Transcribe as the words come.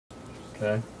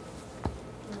Okay.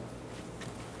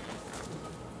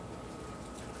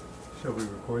 Shall we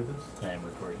record this? I am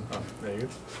recording. Oh, there you go.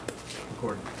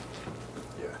 Recording.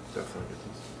 Yeah, definitely get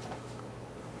this.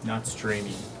 Not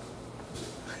streaming.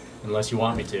 Unless you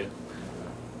want me to.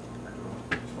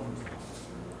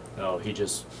 Oh, he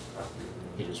just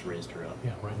raised her up.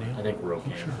 Yeah, right now. I think we're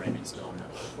okay. Sure. Framing still.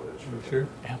 You sure?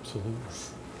 Absolutely.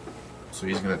 So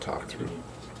he's going to talk through.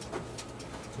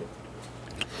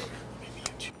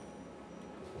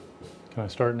 Can I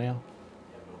start now?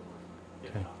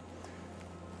 Okay.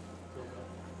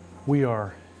 We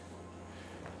are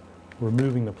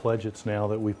removing the pledgets now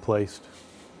that we placed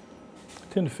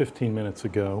 10 to 15 minutes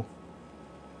ago.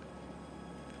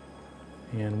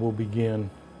 And we'll begin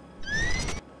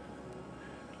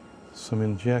some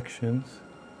injections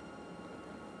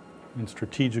in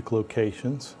strategic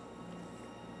locations.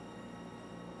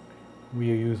 We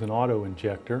use an auto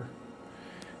injector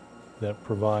that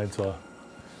provides a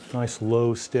nice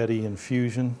low, steady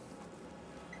infusion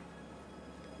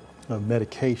of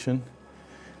medication.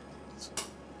 It's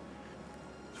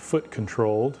foot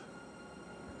controlled.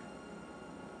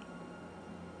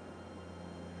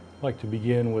 I'd like to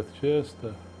begin with just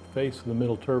the face of the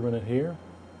middle turbinate here.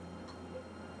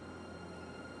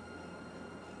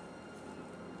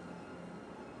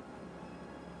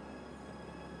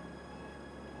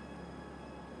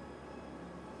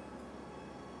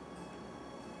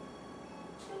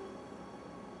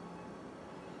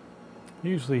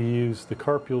 Usually use the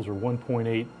carpules are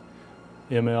 1.8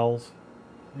 mLs,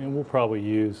 and we'll probably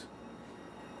use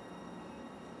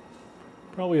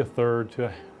probably a third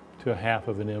to a half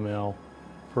of an ml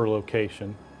per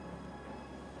location.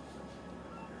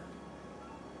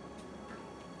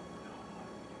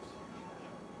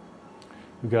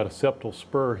 We've got a septal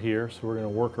spur here, so we're going to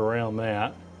work around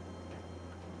that.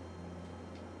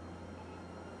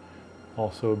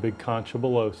 Also a big concha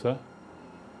bullosa.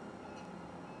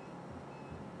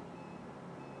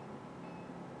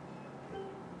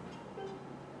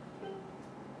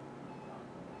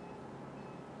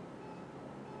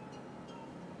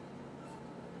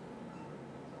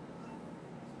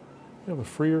 You have a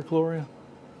freer, Gloria?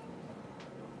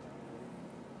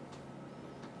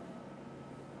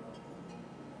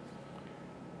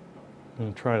 I'm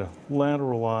going to try to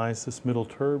lateralize this middle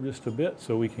turb just a bit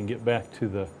so we can get back to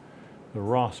the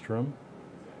rostrum.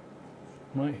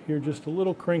 Might hear just a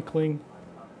little crinkling.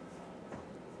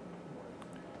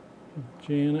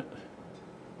 Janet.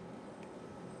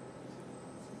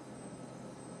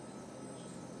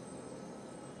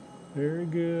 Very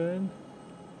good.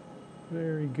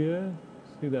 Very good.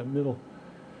 See that middle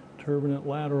turbinate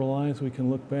lateralize. We can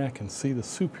look back and see the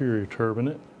superior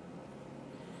turbinate.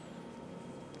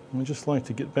 I just like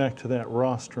to get back to that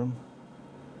rostrum.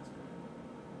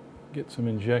 Get some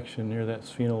injection near that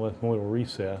sphenoethmoidal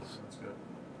recess. That's good.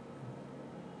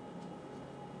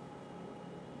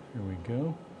 Here we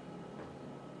go.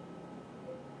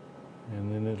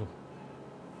 And then it'll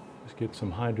just get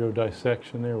some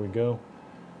hydrodissection. There we go.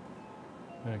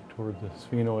 Back toward the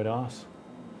sphenoid os.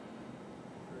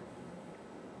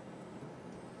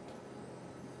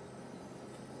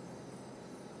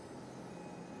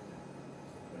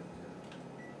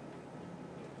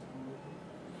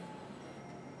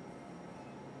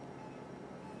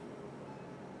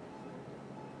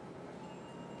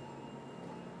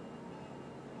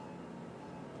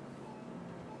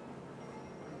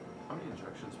 How many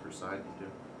injections per side do you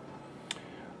do?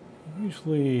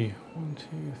 Usually 1, 2,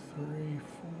 3, 4,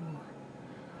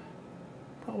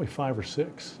 probably 5 or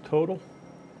 6 total.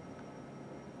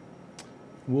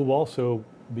 We'll also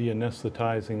be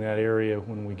anesthetizing that area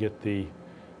when we get the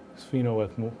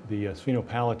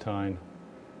sphenopalatine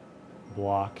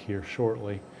block here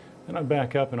shortly. Then I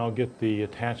back up and I'll get the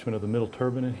attachment of the middle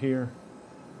turbinate here.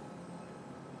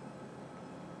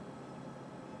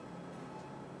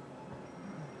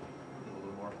 A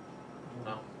little more?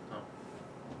 No, no.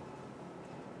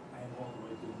 I am all the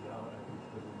way to the out. I think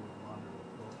because we move longer.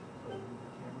 So move the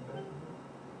camera back a bit.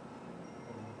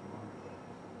 Or move the longer back.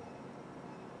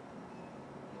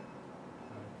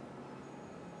 Alright.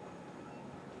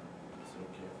 It's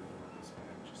okay if we move this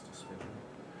back just a smidgen.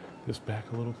 This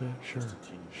back a little bit? Sure, Just a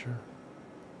teeny. sure.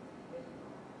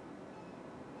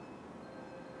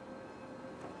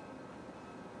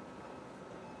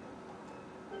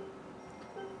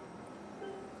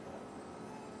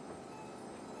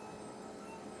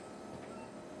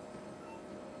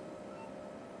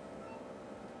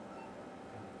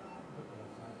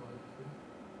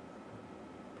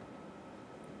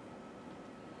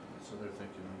 So they're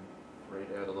thinking right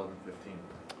at 11:15.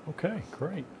 Okay,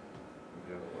 great. We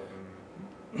got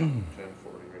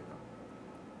 11:10:40 right now.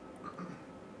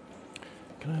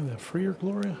 Can I have that freer,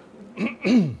 Gloria?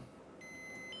 Okay,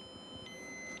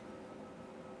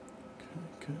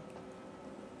 good.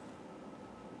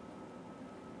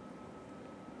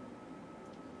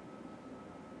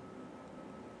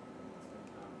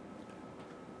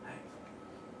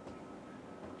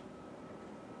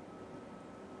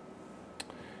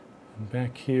 And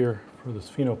back here for the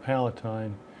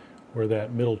sphenopalatine, where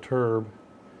that middle turb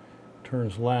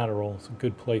turns lateral, it's a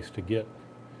good place to get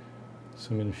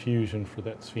some infusion for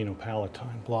that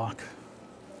sphenopalatine block.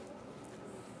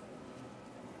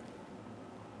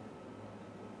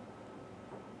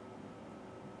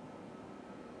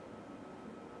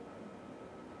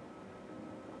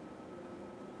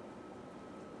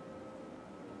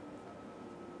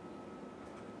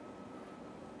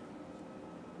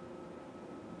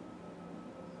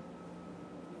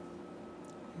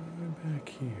 Right back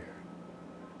here.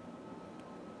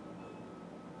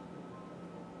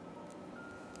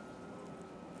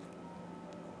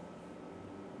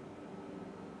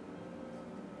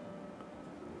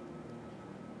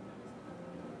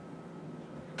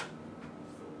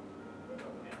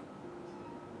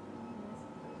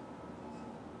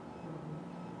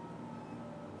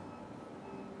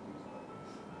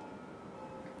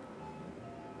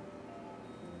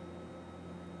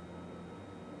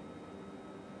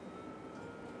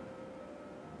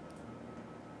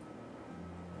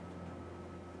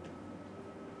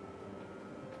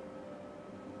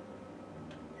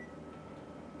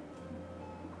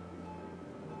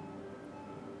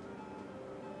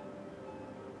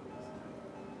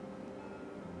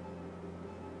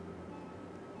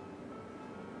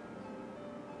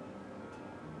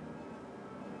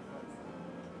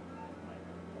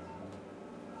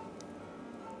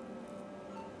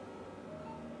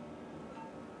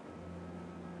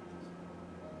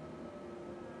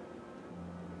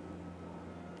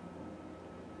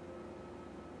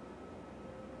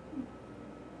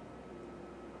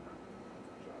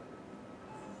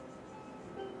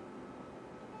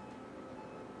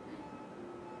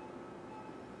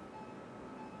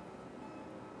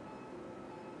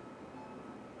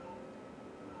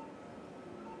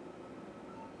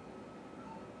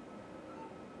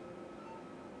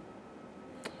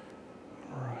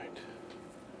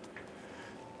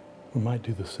 We might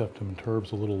do the septum and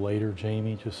turbs a little later,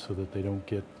 Jamie, just so that they don't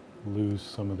lose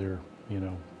some of their,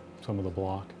 some of the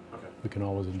block. Okay. We can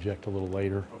always inject a little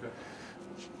later. Okay.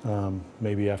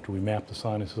 Maybe after we map the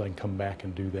sinuses, I can come back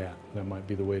and do that. That might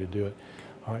be the way to do it.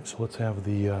 All right, so let's have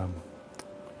the,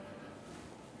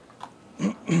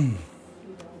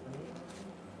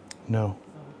 no,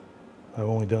 I've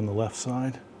only done the left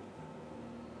side.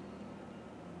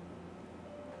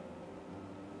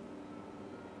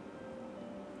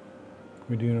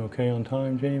 We doing okay on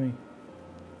time, Jamie?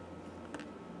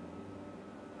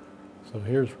 So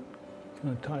here's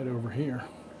kind of tight over here.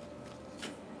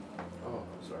 Oh,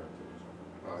 sorry.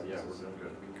 Yeah, we're doing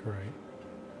good. Great.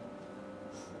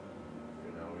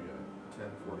 Okay, now we got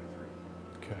 10:43.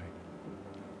 Okay.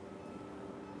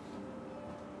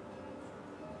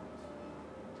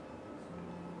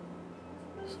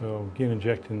 So again,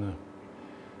 injecting the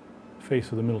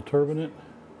face of the middle turbinate.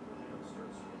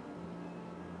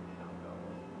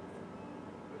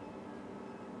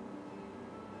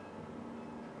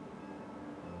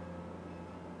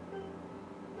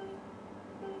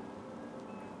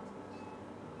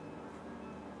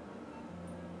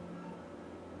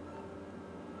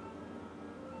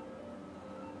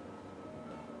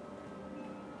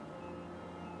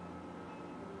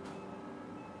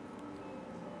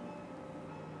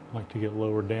 Like to get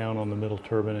lower down on the middle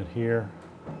turbinate here.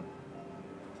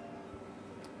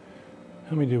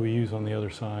 How many do we use on the other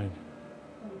side?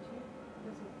 This is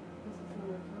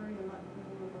number 3, and that would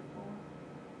be number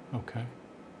 4. Okay.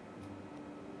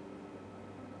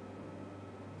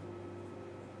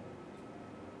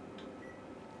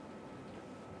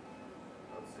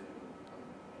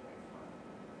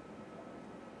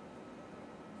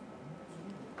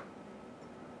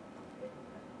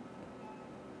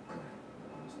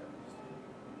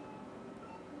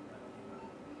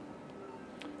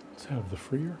 Let's have the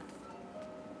freer.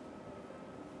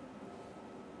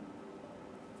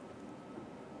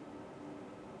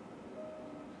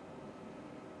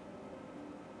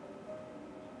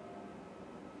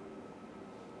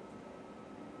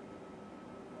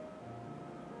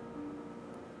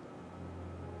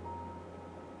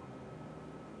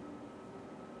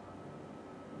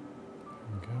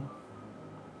 Go.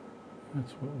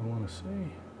 That's what we want to see.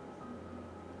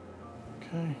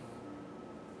 Okay.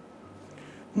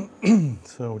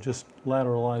 So just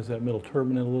lateralize that middle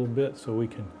turbinate a little bit so we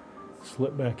can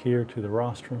slip back here to the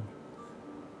rostrum.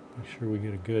 Make sure we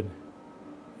get a good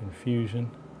infusion.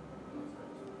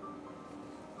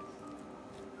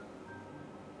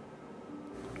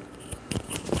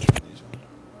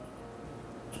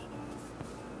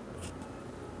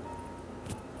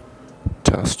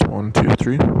 Test 1, 2,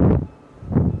 3.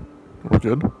 We're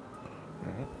good.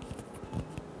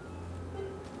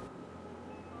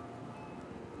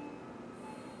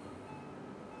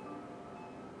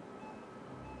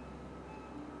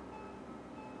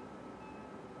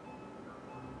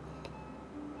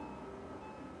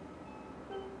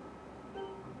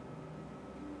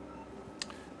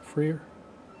 Freer.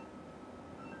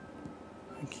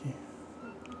 Thank you.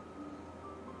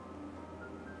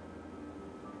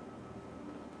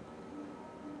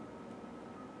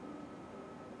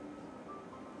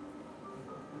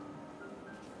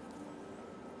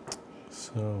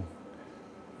 So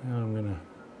now I'm going to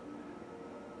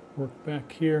work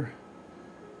back here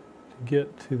to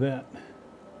get to that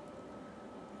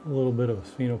a little bit of a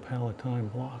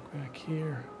sphenopalatine block back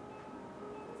here.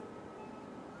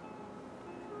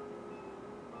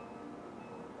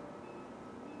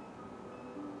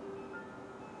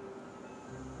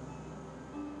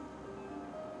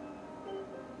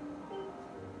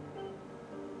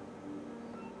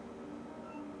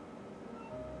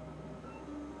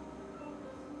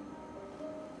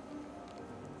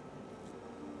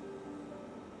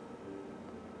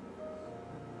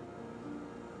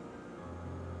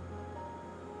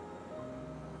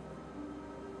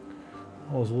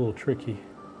 Always a little tricky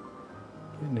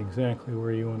getting exactly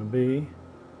where you want to be.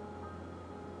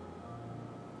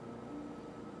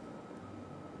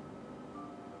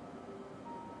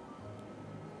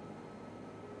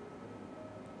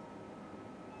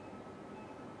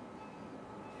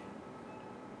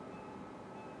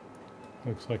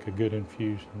 Looks like a good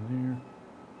infusion there.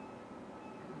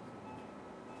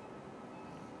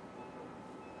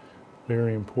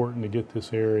 Very important to get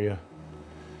this area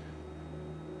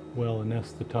well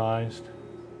anesthetized.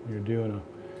 You're doing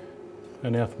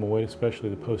an ethmoid, especially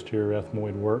the posterior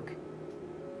ethmoid work.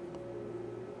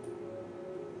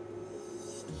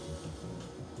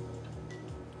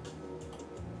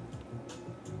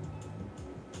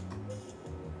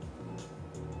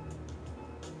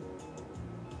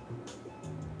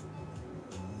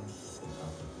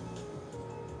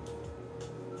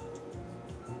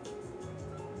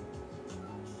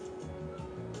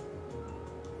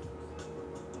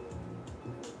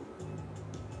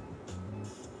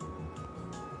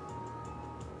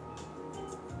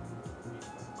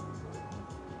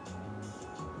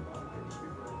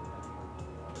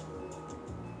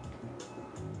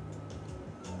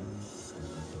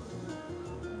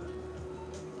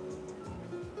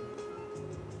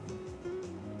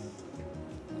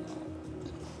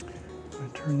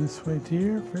 Turn this way,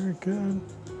 dear. Very good.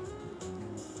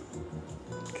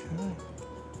 Okay.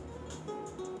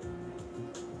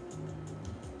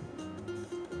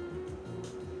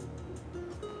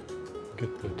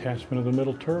 Get the attachment of the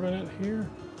middle turbinate here.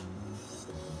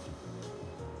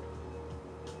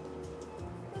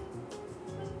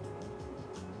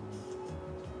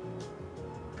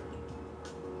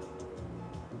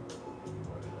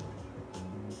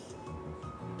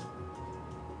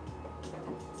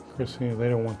 Christina, they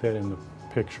don't want that in the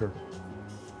picture.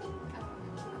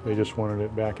 They just wanted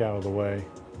it back out of the way.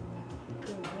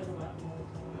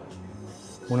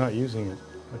 We're not using it.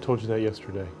 I told you that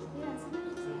yesterday.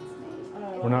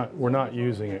 We're not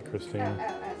using it,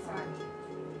 Christina.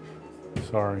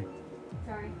 Sorry.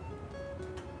 Sorry.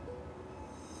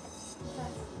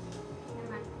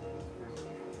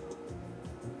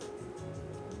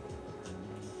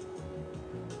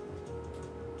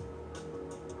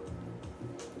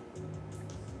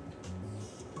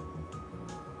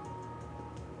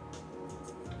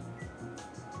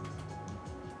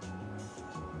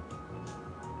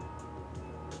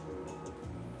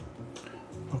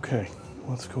 Okay,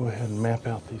 let's go ahead and map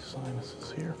out these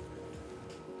sinuses here.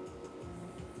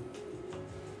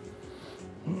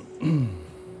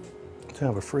 Let's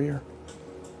have a freer.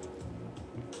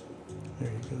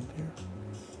 There you go, dear.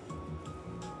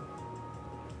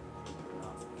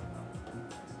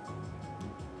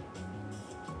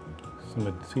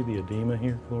 See the edema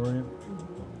here, Gloria?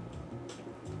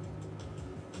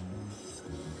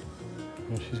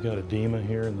 Yeah, she's got edema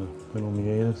here in the middle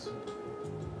meatus.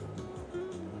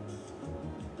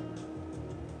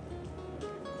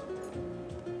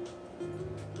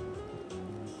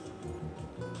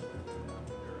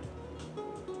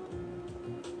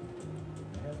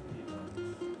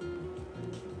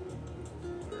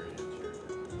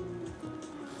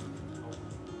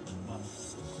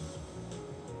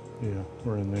 Yeah,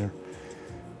 we're in there.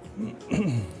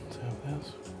 Let's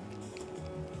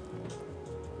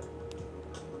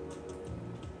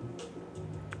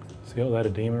See all that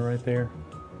edema right there?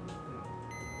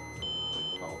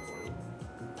 Olive oil.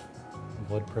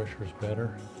 Blood pressure is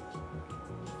better.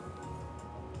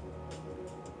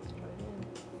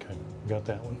 Okay, got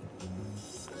that one.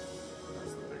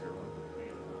 That's the bigger one.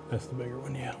 That's the bigger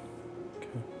one, yeah.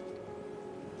 Okay.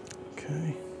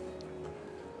 Okay.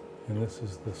 And this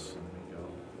is this. There we go.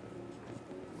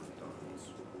 We're done. It's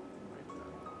right down.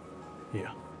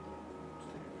 Yeah. Just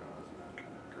take a gauze,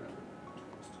 grab it,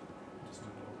 just a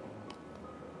little bit.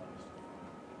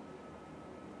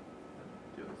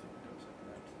 The other thing it does, it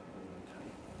wraps the balloon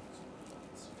tight.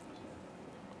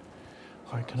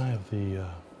 All right, can I have the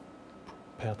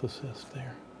path assist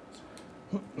there?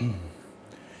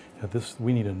 Yeah, this,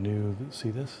 we need a new,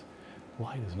 see this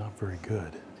light is not very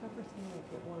good. Cover seemed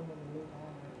like it wanted to move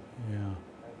on. Yeah.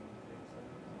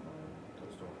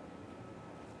 Those don't.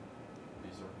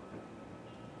 These are.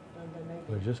 And then maybe.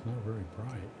 They're just not very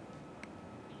bright.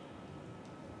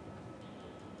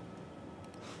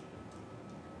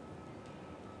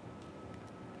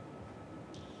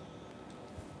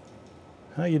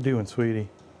 How you doing, sweetie?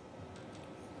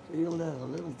 Feel that a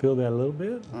little. Feel that a little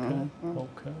bit? Okay. Mhm.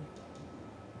 Okay.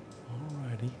 All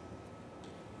righty.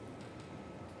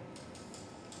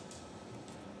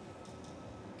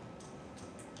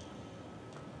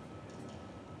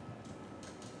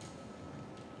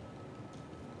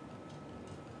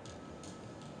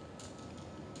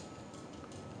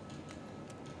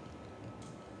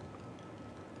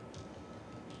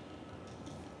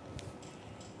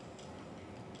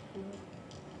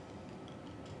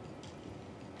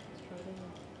 Let's try it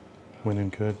again. Went in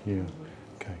good? Yeah.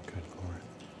 Okay, good, Gloria.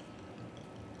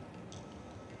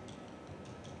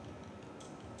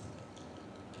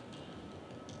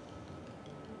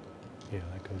 Yeah,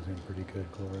 that goes in pretty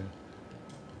good, Gloria.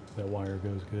 That wire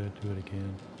goes good. Do it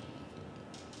again.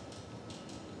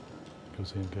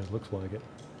 Goes in good. Looks like it.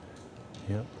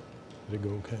 Yep. Did it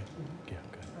go okay? Yeah,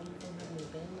 good. Are you gonna have me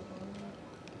bend the balloon?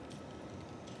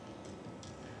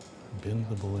 Bend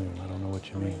the balloon. I don't know what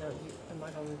you mean. Am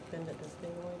I gonna bend it to stay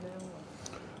away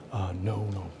now? No.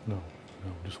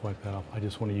 Just wipe that off. I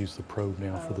just want to use the probe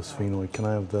now for the Okay. sphenoid. Can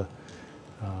I have the,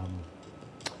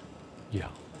 yeah,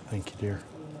 thank you, dear.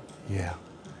 Yeah,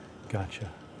 gotcha.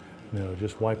 No,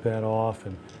 just wipe that off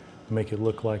and make it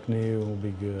look like new and we'll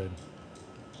be good.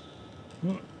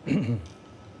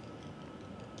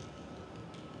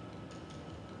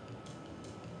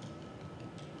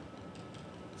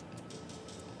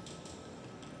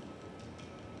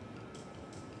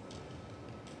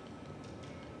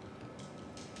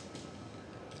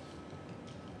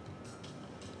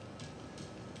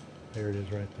 There it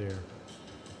is right there.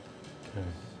 Okay.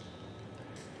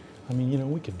 I mean, you know,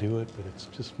 we could do it, but it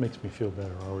just makes me feel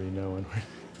better already knowing.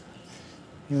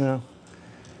 You know?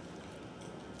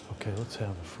 Okay, let's have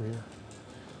a freer.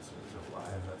 So if you're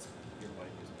live, that's, your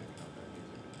mic is picking up that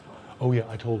music. Oh yeah,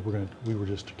 I told we were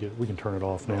just to get, we can turn it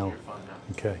off now. You're fine now.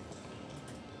 Okay.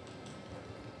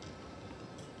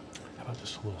 How about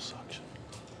just a little suction?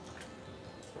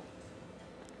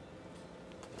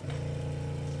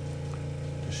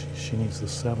 She needs the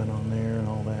 7 on there and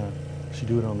all that. She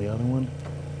do it on the other one?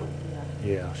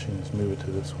 Yeah. Yeah, she needs to move it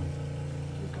to this one.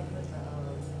 You can put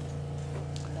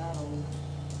that on.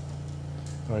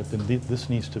 All right, then this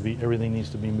needs to be, everything needs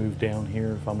to be moved down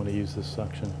here if I'm going to use this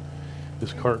suction.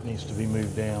 This cart needs to be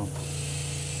moved down.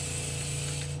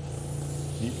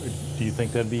 Do you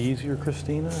think that'd be easier,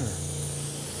 Christina? Or?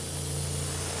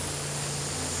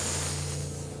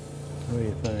 What do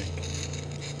you think?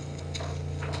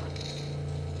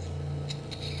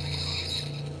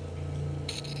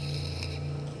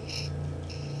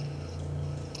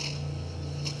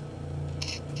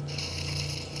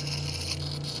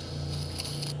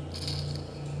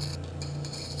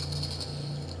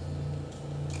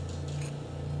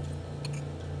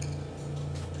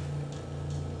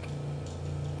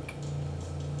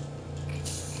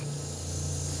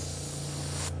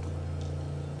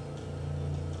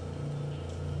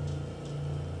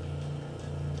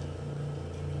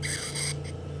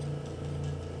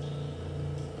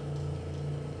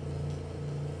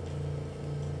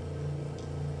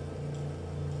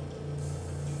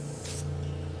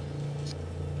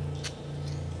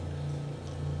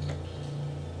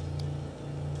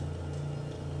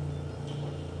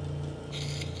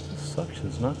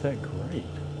 Suction's not that great.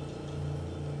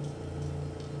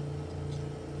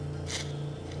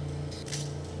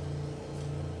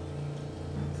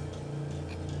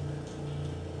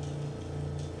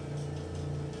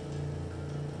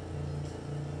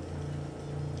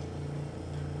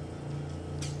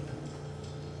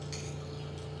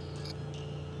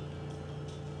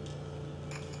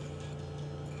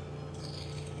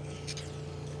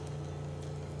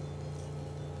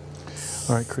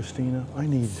 All right, Christina,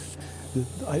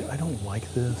 I don't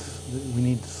like this. We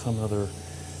need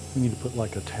we need to put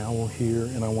like a towel here,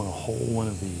 and I want a whole one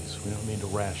of these. We don't need a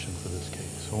ration for this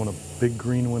case. I want a big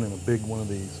green one and a big one of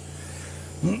these.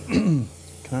 Can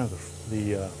I have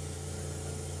the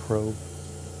probe?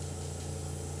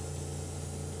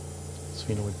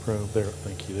 Sphenoid probe. There,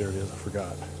 thank you. There it is. I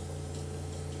forgot.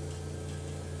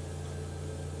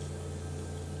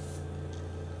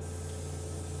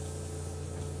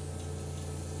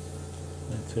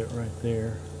 That's it right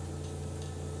there.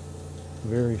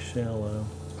 Very shallow.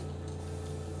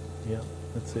 Yep,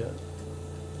 that's it.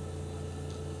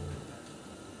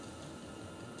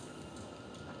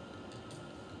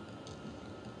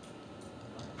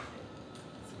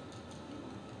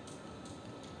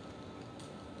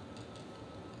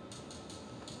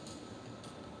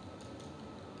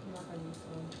 You're not gonna use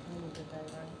one, you need to bed,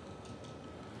 right?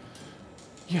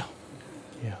 Yeah,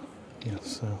 yeah,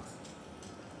 so.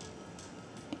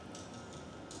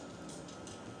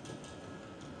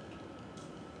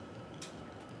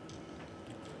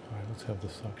 All right, let's have the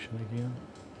suction again.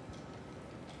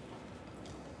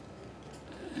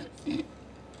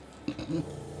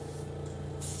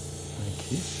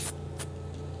 Thank you.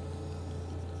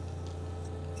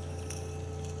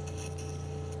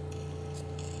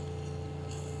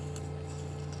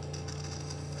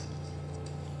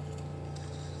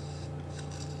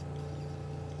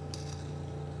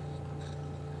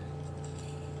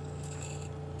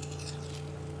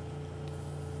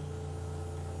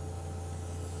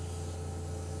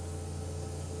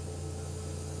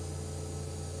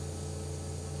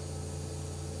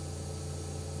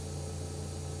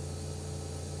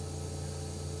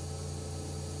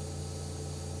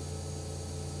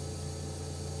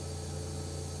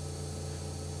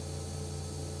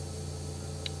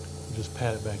 Just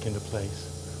pat it back into place.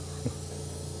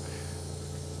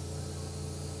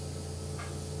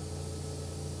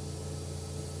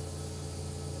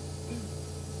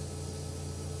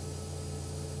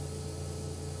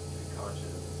 Conscious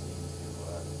seems to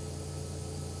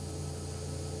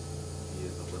be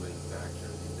as a limiting factor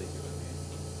as you think it would be.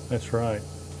 That's right.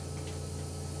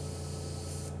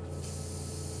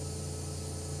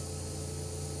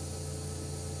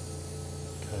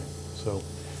 Okay, so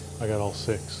I got all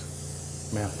 6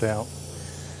 mapped out.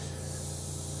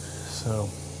 So,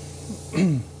 You're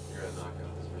gonna knock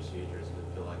out this procedure. It's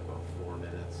gonna feel like about 4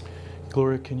 minutes.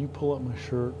 Gloria, can you pull up my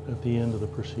shirt at the end of the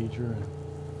procedure? And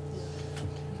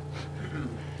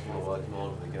Wanna welcome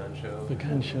on to the gun show? the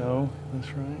gun show,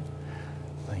 that's right.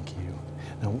 Thank you.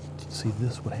 Now, see,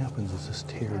 what happens is this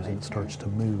tears and it starts to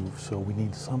move, so we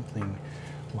need something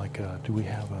like do we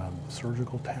have a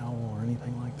surgical towel or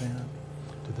anything like that?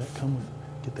 Did that come with,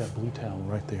 get that blue towel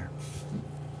right there.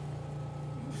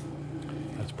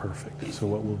 That's perfect. So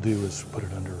what we'll do is put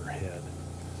it under her head.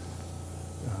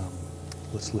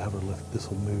 Let's have her lift, this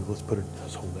will move. Let's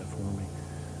hold that for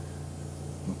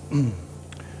me.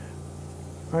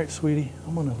 All right, sweetie,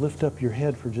 I'm gonna lift up your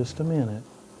head for just a minute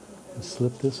and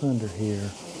slip this under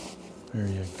here. There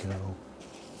you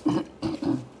go.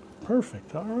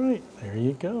 Perfect, all right, there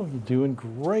you go. You're doing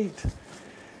great.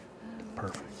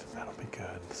 Perfect, that'll be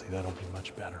good. See, that'll be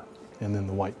much better. And then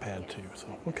the white pad too, so,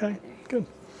 okay, good.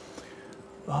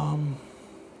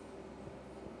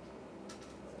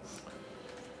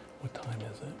 What time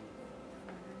is it?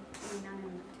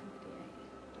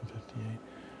 58.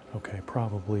 Okay,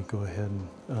 probably go ahead and,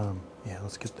 yeah,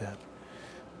 let's get that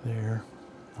there.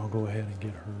 I'll go ahead and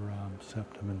get her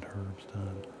septum and turbs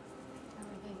done. How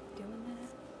are they doing that?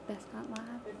 That's not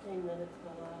live? 15 minutes to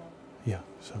live. Yeah,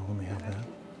 so let me have that.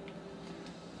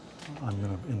 I'm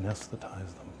going to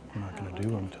anesthetize them. I'm not going to do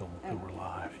them until we're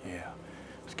live. Yeah,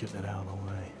 just getting it out of the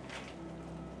way.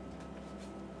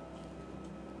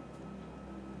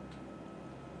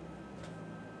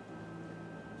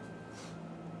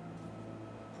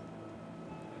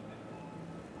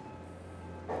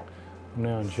 I'm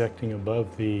now injecting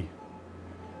above the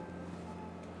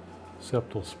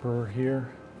septal spur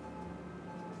here.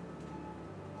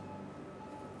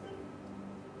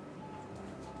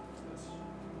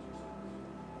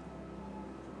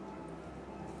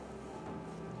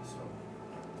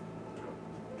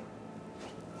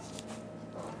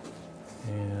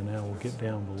 And now we'll get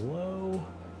down below.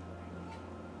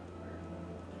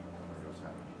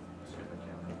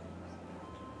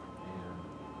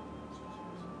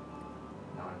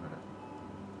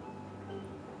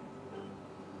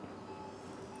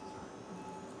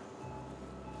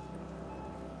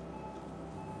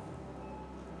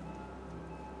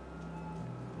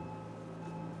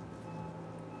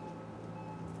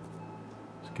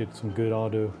 Let's get some good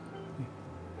auto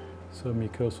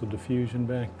Submucosal diffusion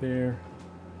back there.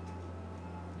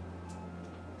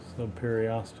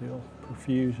 Subperiosteal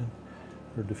perfusion,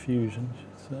 or diffusion, I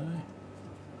should say.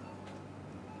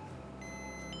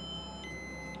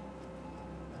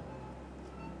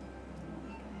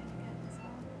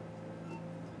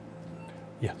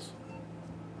 Yes.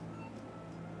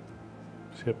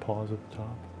 Just hit pause at the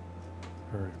top.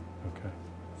 Or, okay.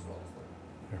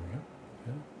 There we go.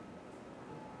 Yeah.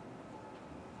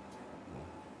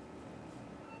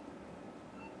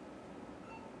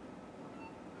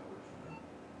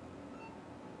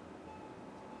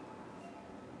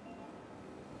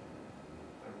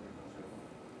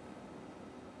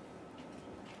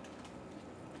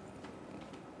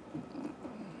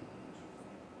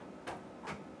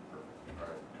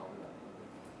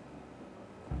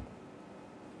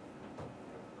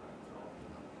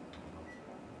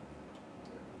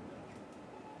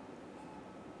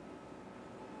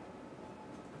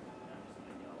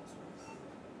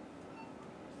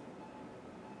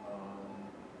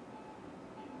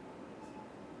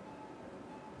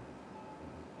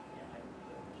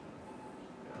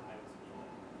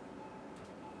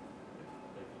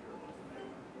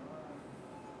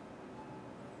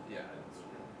 Yeah, it's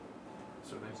good.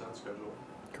 So next on schedule.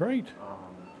 Great.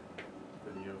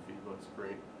 Video feed looks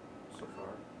great so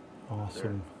far.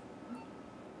 Awesome.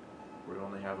 We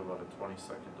only have about a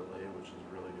 20-second delay, which is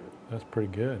really good. That's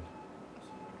pretty good.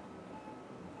 So,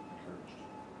 encouraged.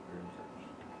 Very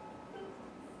encouraged.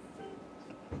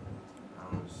 How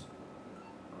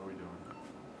are we doing?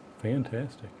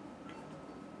 Fantastic.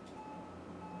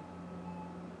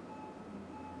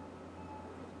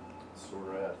 So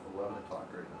we're at 11 o'clock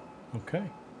right now. Okay.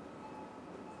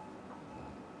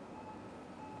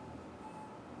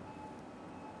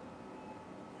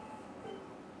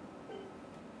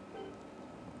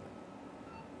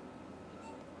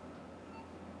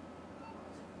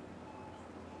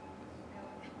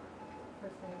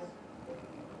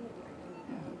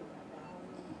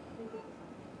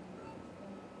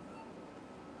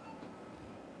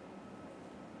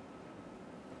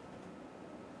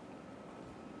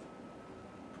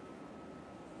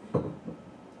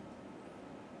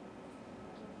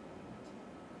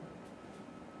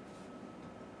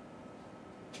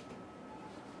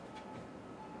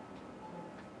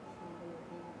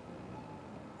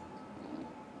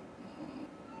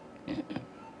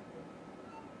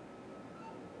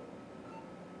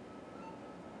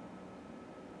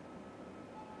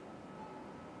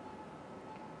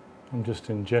 I'm just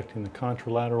injecting the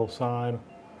contralateral side.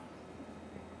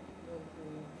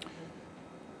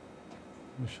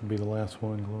 This should be the last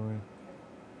one, Gloria.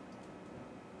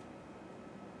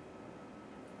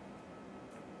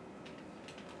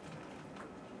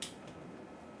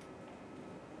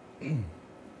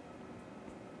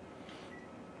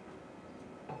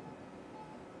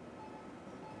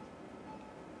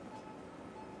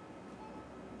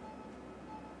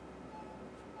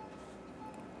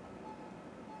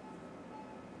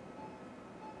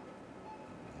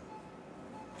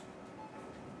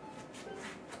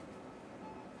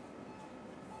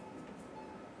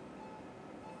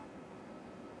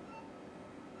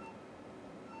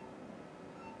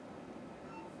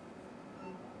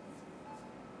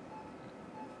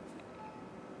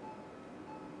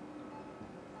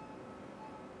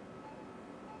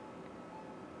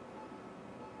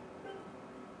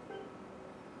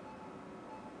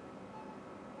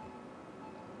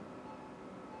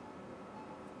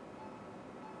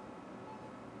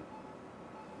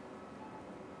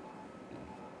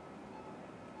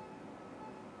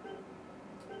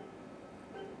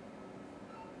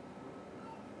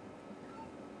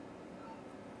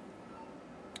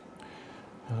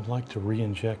 I'd like to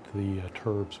re-inject the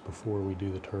turbs before we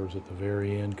do the turbs at the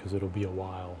very end because it'll be a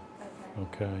while.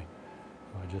 Okay.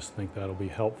 I just think that'll be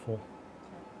helpful.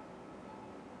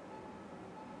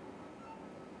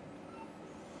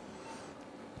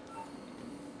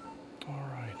 All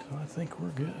right, so I think we're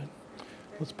good.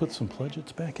 Let's put some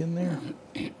pledgets back in there.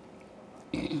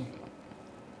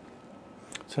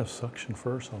 Let's have suction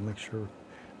first. I'll make sure,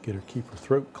 get her, keep her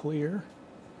throat clear.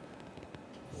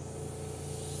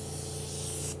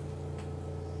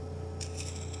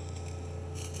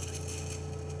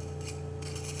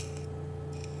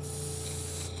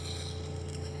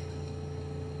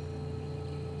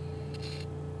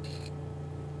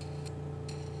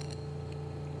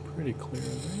 Pretty clear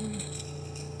there.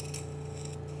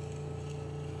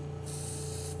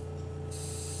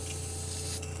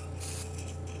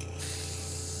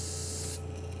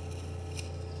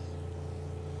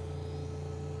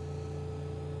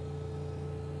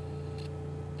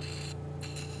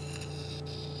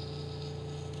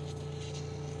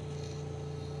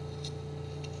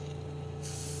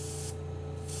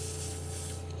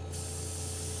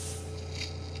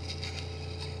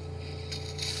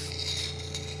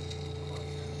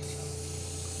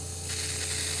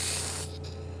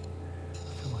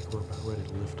 ready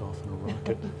to lift off in a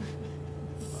rocket.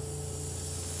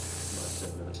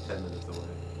 About 10 minutes away.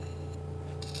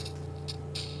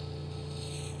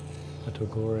 I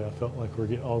told Gloria I felt like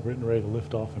we're all getting ready to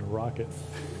lift off in a rocket.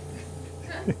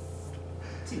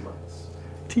 T-minus.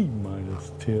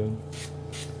 T-minus 10.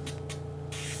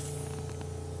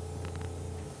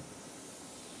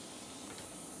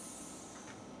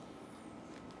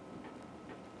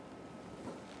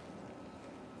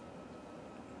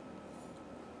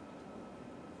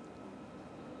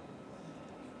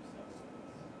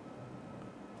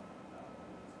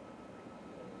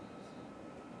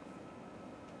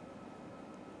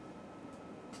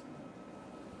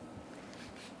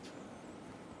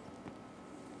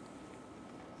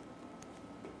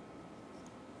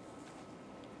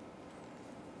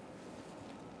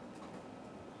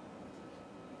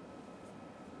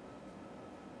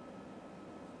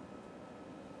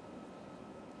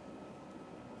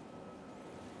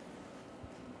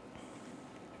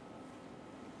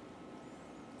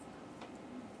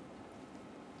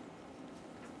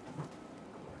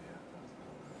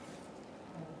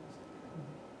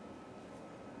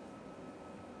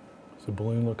 Does the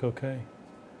balloon look okay?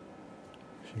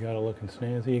 She got it looking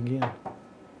snazzy again.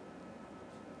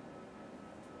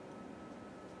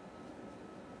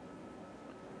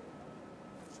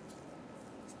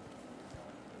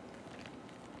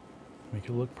 Make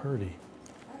it look pretty.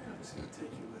 I'm just gonna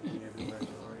take you with me everywhere,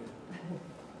 Gloria.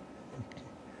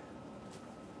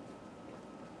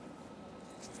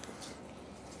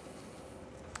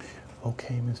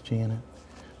 Okay, Miss Janet,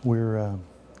 we're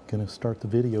going to start the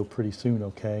video pretty soon,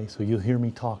 okay? So you'll hear me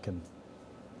talking.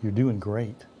 You're doing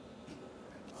great.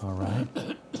 All right?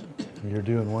 You're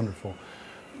doing wonderful.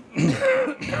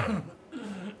 Can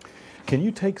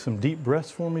you take some deep breaths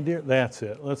for me, dear? That's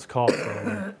it. Let's call it for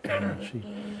her.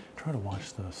 Try to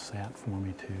watch the sat for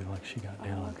me, too, like she got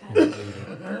down.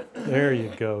 Okay. There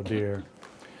you go, dear.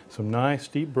 Some nice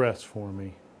deep breaths for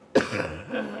me.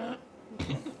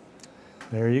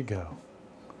 There you go.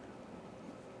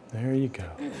 There you go.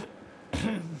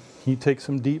 Can you take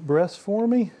some deep breaths for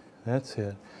me? That's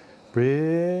it. Breathe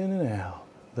in and out.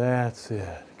 That's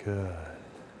it. Good.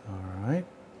 All right.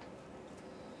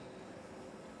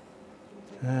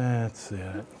 That's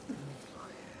it.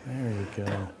 There you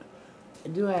go.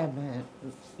 Do I have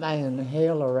my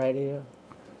inhaler right here?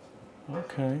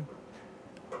 Okay.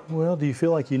 Well, do you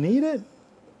feel like you need it?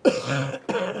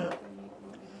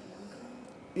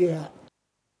 Yeah.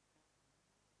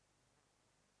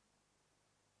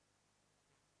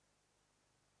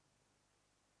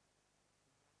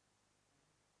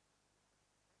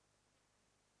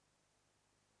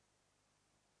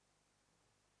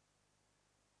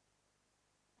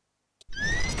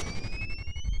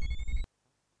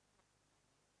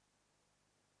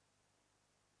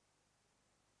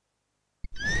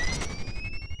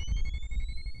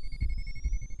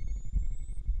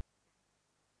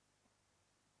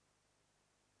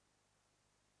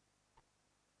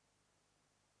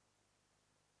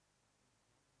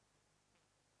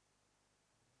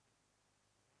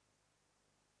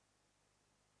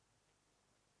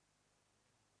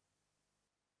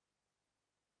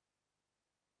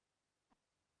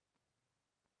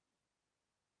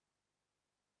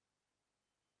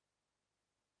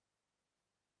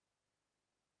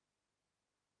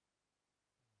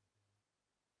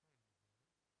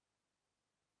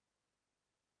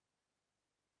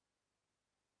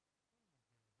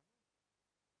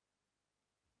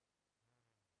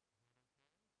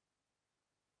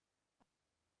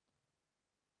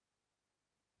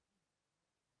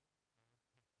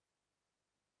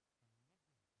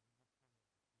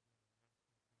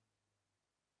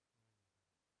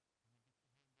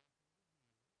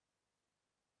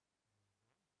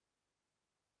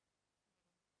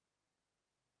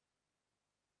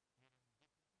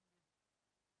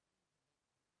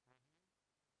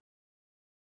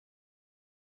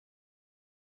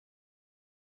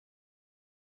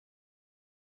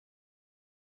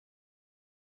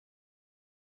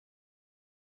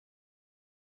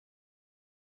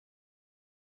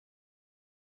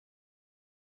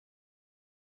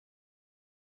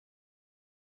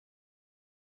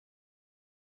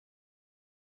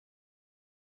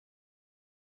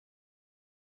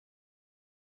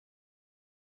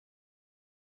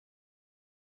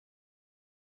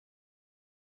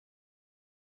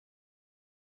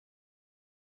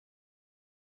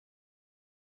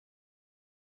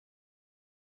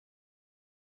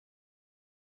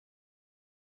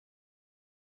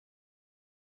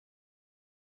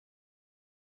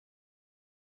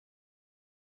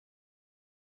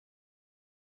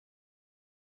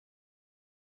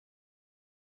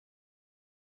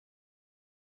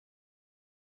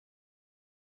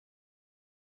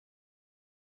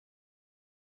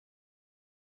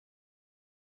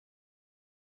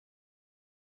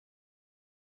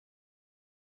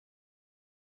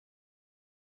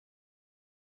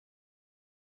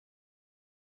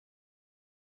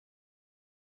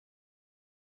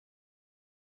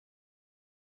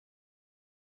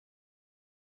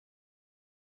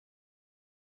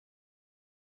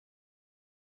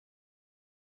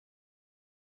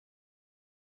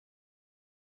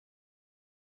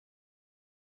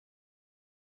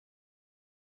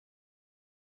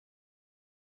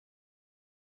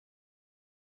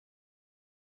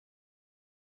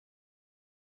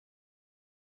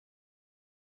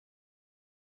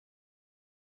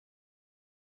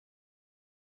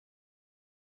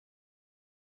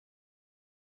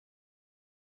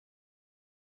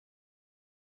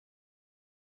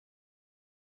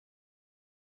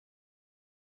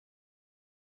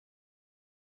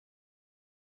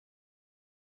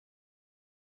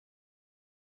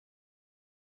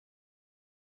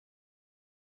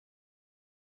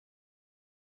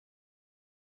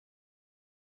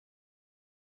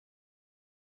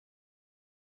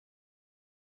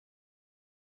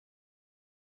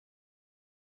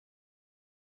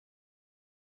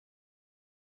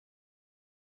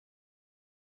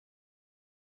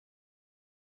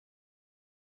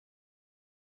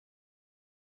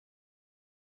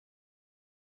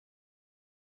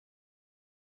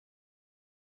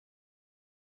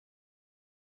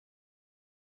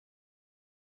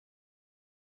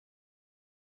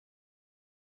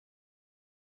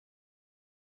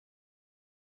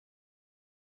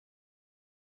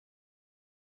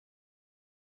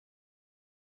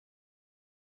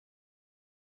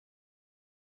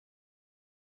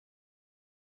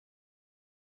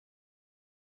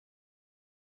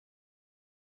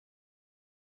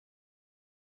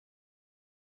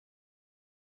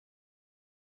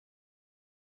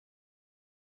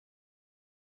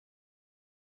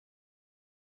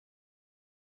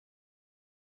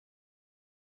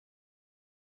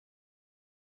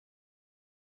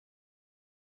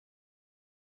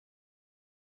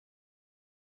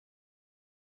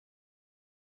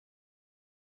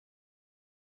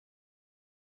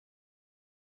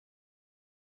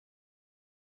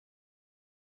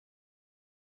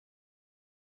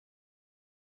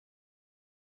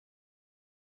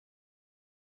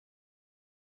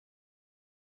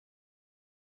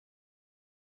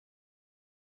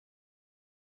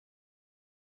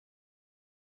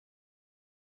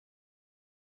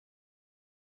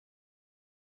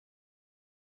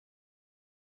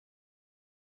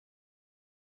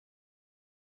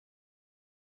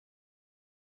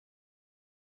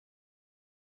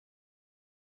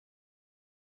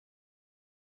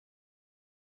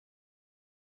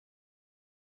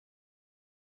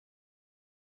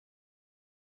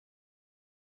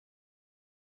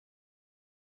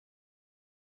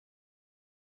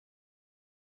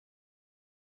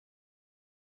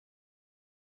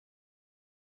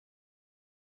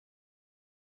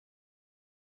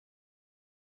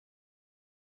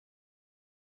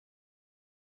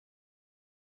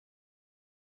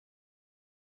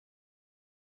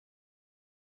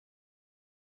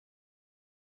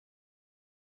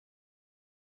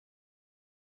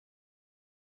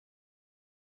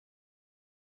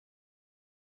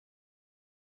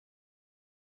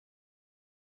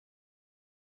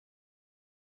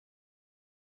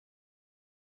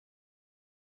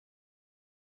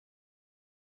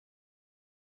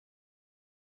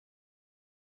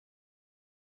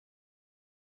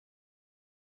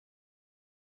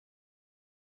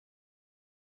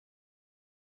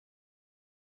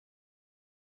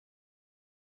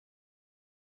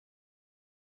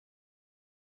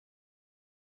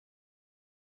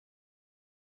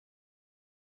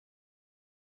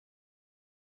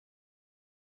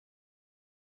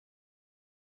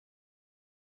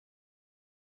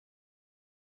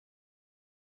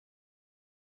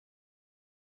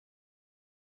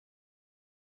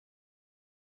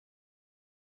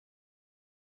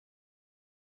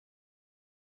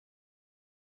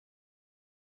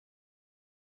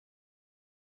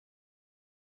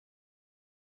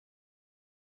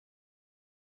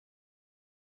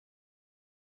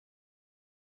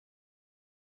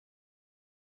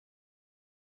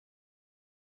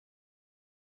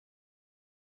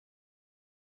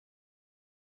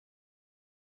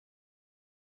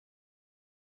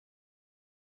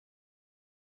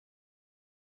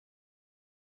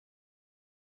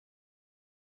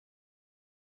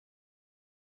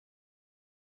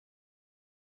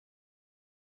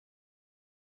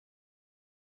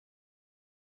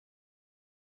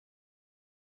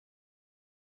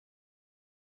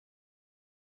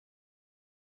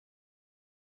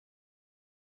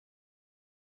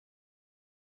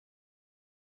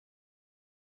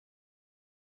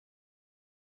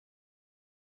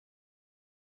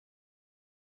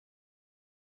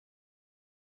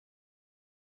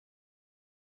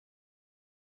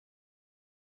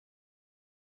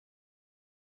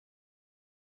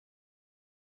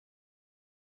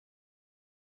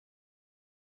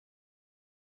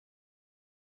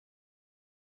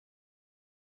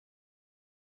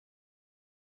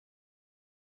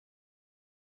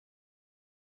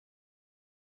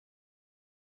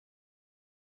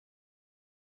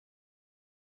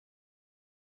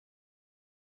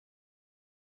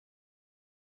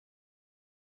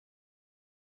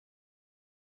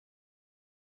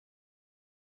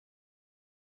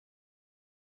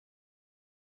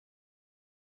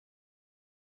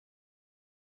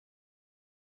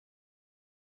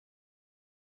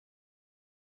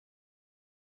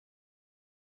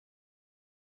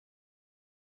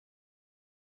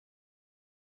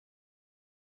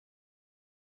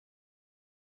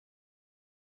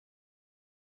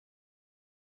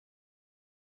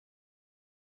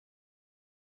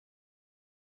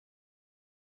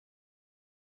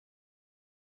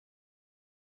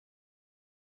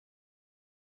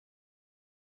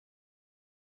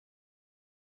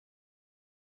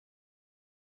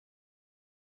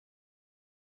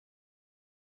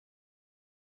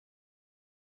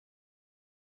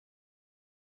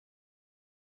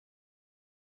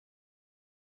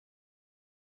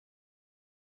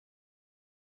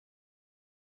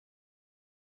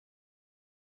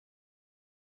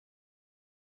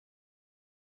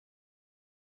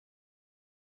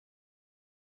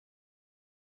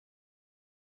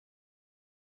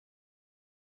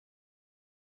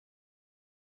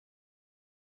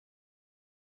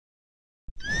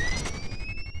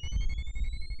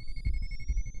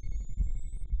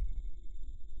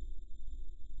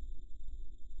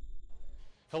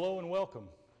 Hello and welcome.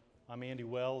 I'm Andy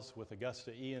Wells with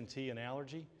Augusta ENT and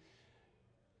Allergy.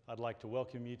 I'd like to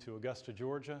welcome you to Augusta,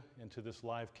 Georgia, and to this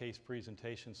live case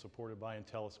presentation supported by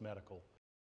Intellis Medical.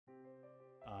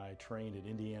 I trained at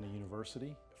Indiana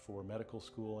University for medical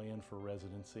school and for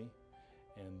residency,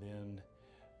 and then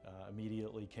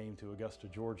immediately came to Augusta,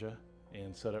 Georgia,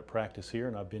 and set up practice here,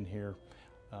 and I've been here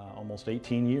almost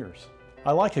 18 years.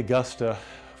 I like Augusta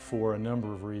for a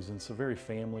number of reasons. It's a very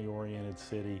family-oriented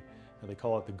city. They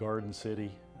call it the Garden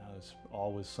City. There's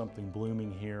always something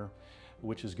blooming here,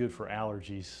 which is good for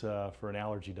allergies, for an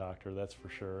allergy doctor, that's for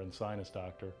sure, and sinus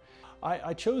doctor.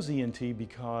 I chose ENT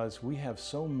because we have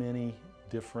so many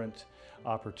different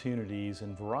opportunities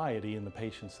and variety in the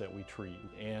patients that we treat.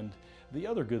 And the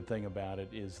other good thing about it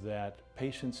is that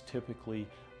patients typically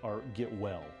get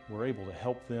well. We're able to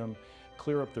help them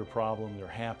clear up their problem, they're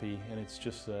happy, and it's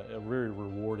just a very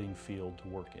rewarding field to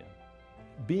work in.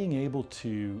 Being able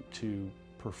to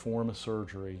perform a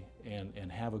surgery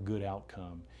and have a good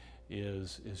outcome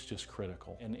is just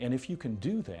critical. And if you can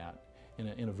do that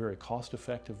in a very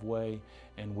cost-effective way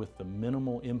and with the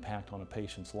minimal impact on a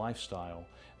patient's lifestyle,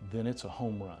 then it's a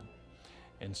home run.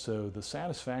 And so the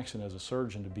satisfaction as a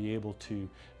surgeon to be able to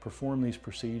perform these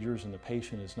procedures and the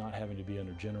patient is not having to be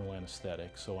under general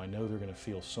anesthetic, so I know they're going to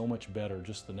feel so much better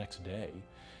just the next day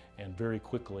and very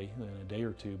quickly, in a day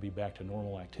or two, be back to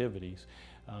normal activities.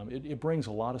 It brings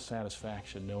a lot of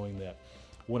satisfaction knowing that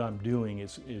what I'm doing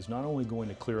is not only going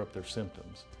to clear up their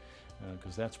symptoms,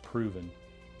 because that's proven,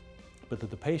 but that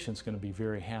the patient's going to be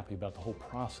very happy about the whole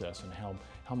process and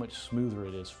how much smoother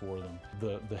it is for them.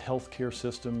 The healthcare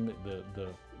system,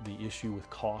 the issue with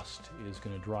cost is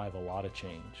going to drive a lot of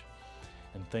change.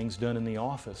 And things done in the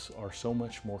office are so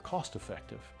much more cost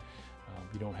effective.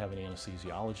 You don't have an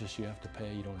anesthesiologist you have to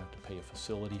pay, you don't have to pay a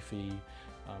facility fee.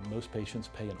 Most patients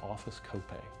pay an office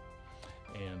copay,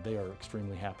 and they are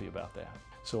extremely happy about that.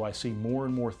 So I see more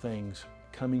and more things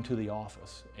coming to the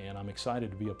office, and I'm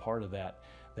excited to be a part of that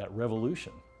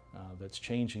revolution that's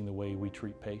changing the way we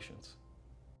treat patients.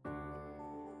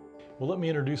 Well, let me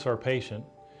introduce our patient.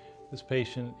 This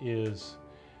patient is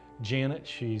Janet.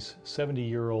 She's a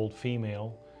 70-year-old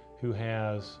female who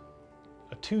has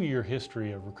a 2-year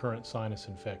history of recurrent sinus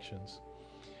infections.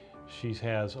 She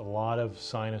has a lot of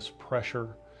sinus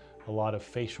pressure, a lot of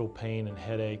facial pain and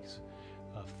headaches,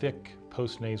 a thick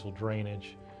postnasal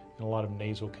drainage, and a lot of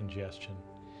nasal congestion.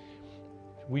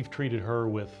 We've treated her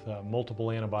with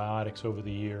multiple antibiotics over the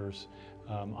years.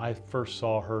 I first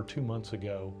saw her 2 months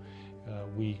ago.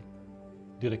 We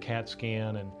did a CAT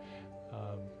scan and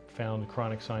found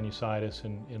chronic sinusitis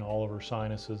in all of her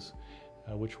sinuses,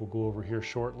 which we'll go over here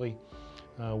shortly.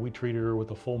 We treated her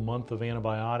with a full month of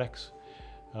antibiotics,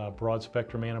 broad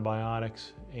spectrum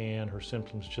antibiotics, and her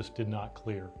symptoms just did not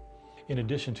clear. In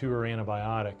addition to her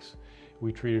antibiotics,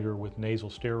 we treated her with nasal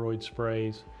steroid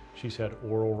sprays. She's had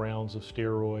oral rounds of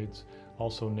steroids,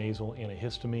 also nasal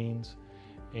antihistamines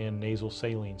and nasal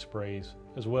saline sprays,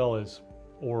 as well as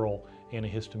oral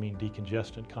antihistamine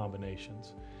decongestant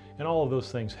combinations. And all of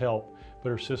those things help, but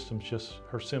her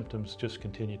symptoms just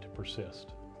continue to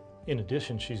persist. In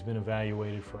addition, she's been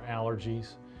evaluated for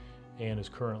allergies and is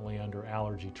currently under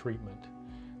allergy treatment.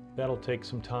 That'll take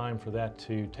some time for that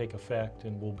to take effect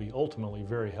and will be ultimately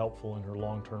very helpful in her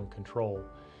long-term control.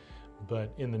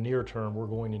 But in the near term, we're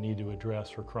going to need to address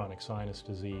her chronic sinus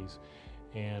disease,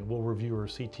 and we'll review her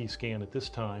CT scan at this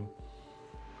time.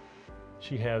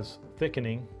 She has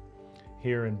thickening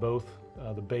here in both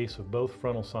the base of both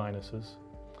frontal sinuses.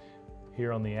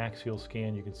 Here on the axial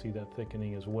scan, you can see that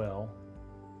thickening as well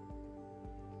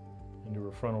into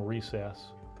her frontal recess.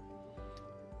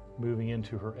 Moving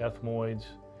into her ethmoids,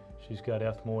 she's got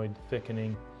ethmoid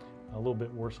thickening, a little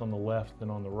bit worse on the left than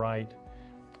on the right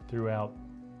throughout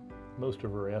most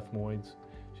of her ethmoids.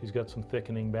 She's got some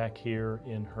thickening back here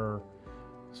in her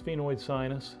sphenoid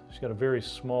sinus. She's got a very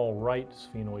small right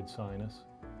sphenoid sinus.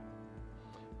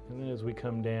 And then as we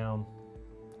come down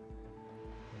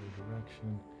the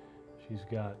direction, she's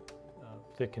got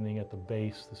thickening at the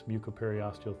base, this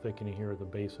mucoperiosteal thickening here at the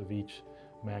base of each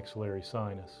maxillary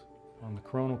sinus. On the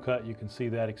coronal cut, you can see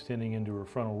that extending into her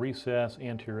frontal recess,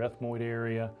 anterior ethmoid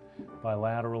area,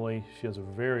 bilaterally. She has a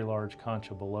very large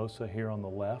concha bullosa here on the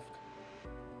left.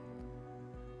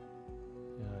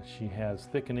 She has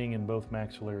thickening in both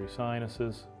maxillary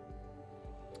sinuses.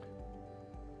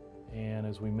 And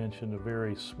as we mentioned, a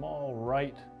very small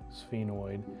right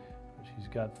sphenoid. She's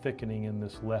got thickening in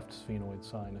this left sphenoid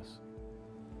sinus.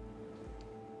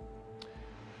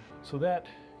 So that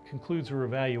concludes her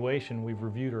evaluation. We've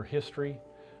reviewed her history,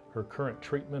 her current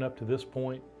treatment up to this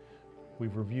point.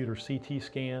 We've reviewed her CT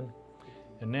scan,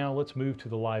 and now let's move to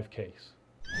the live case.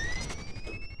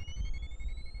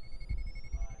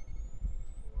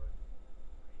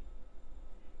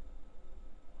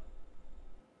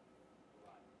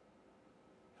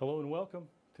 welcome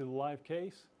to the live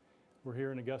case. We're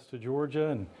here in Augusta, Georgia,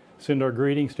 and send our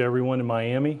greetings to everyone in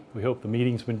Miami. We hope the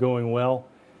meeting's been going well,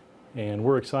 and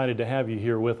we're excited to have you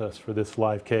here with us for this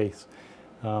live case.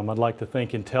 I'd like to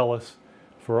thank Intellis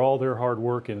for all their hard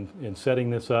work in setting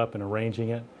this up and arranging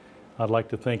it. I'd like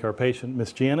to thank our patient,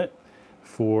 Miss Janet,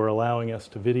 for allowing us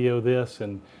to video this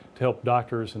and to help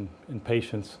doctors and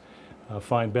patients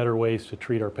find better ways to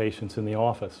treat our patients in the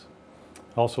office.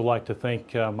 I'd also like to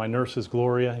thank my nurses,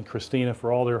 Gloria and Christina,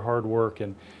 for all their hard work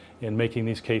in making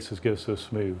these cases go so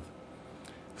smooth.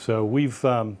 So we've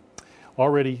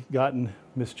already gotten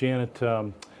Miss Janet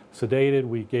sedated.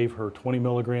 We gave her 20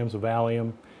 milligrams of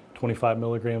Valium, 25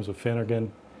 milligrams of Phenergan,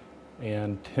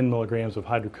 and 10 milligrams of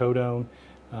hydrocodone.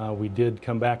 We did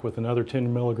come back with another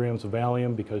 10 milligrams of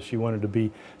Valium because she wanted to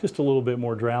be just a little bit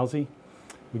more drowsy.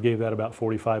 We gave that about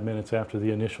 45 minutes after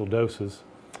the initial doses.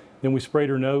 Then we sprayed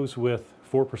her nose with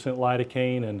 4%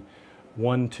 lidocaine and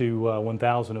 1 to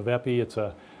 1,000 of epi. It's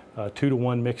a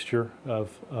 2-to-1 mixture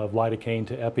of lidocaine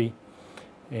to epi.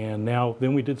 And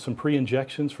then we did some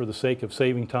pre-injections for the sake of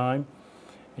saving time.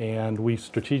 And we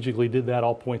strategically did that.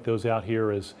 I'll point those out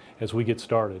here as we get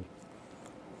started.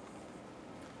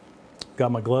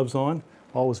 Got my gloves on.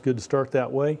 Always good to start that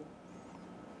way.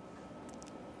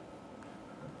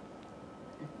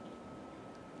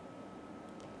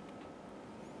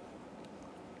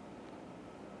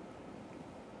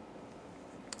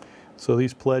 So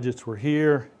these pledgets were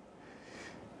here.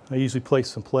 I usually place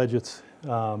some pledgets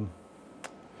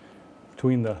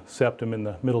between the septum and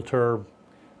the middle turb,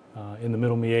 in the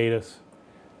middle meatus,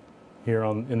 here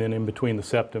and then in between the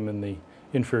septum and the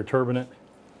inferior turbinate.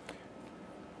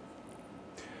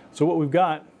 So what we've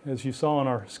got, as you saw on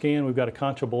our scan, we've got a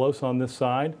concha bullosa on this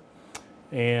side,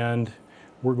 and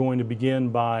we're going to begin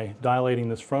by dilating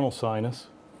this frontal sinus.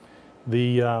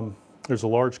 There's a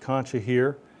large concha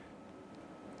here.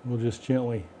 We'll just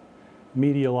gently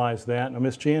medialize that. Now,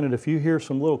 Miss Janet, if you hear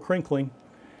some little crinkling,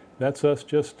 that's us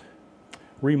just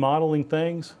remodeling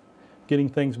things, getting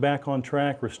things back on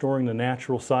track, restoring the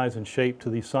natural size and shape to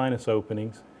these sinus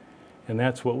openings, and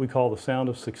that's what we call the sound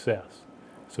of success.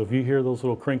 So if you hear those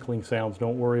little crinkling sounds,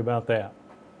 don't worry about that.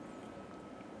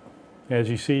 As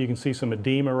you see, you can see some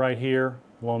edema right here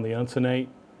along the uncinate.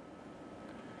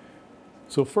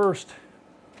 So first,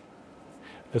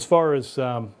 as far as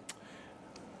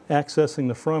accessing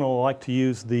the frontal, I like to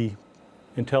use the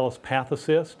Intellis Path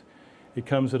Assist. It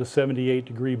comes at a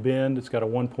 78-degree bend. It's got a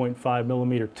 1.5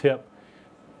 millimeter tip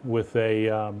with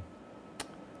a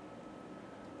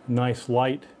nice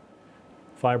light,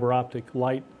 fiber optic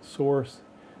light source.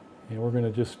 And we're going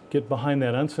to just get behind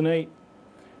that uncinate,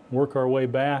 work our way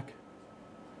back,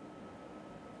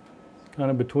 kind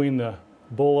of between the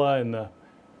bulla and the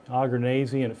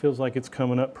aggranase, and it feels like it's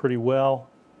coming up pretty well.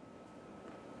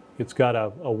 It's got a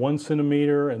 1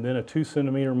 centimeter and then a 2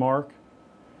 centimeter mark.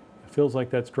 It feels like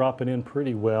that's dropping in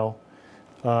pretty well.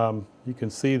 You can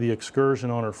see the excursion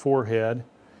on her forehead.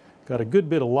 Got a good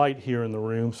bit of light here in the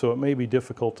room, so it may be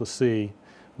difficult to see.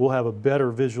 We'll have a better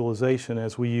visualization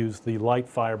as we use the light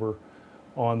fiber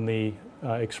on the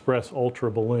Express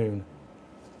Ultra balloon.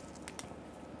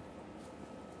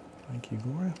 Thank you,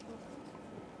 Gloria.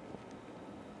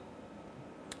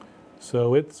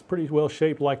 So it's pretty well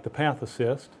shaped like the Path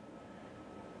Assist.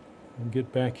 We'll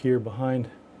get back here behind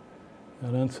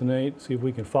that uncinate, see if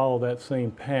we can follow that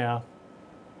same path.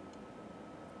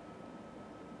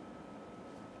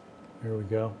 There we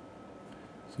go.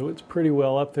 So it's pretty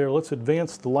well up there. Let's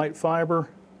advance the light fiber.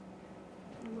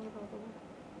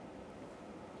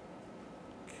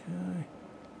 Okay.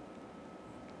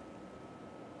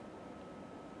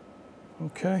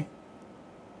 Okay.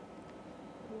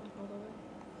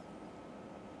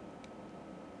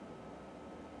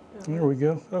 There we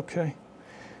go. Okay.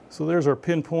 So there's our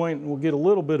pinpoint. We'll get a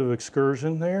little bit of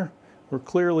excursion there. We're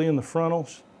clearly in the frontal.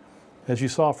 As you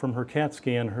saw from her CAT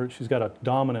scan, she's got a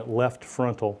dominant left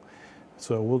frontal.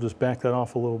 So we'll just back that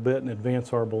off a little bit and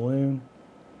advance our balloon.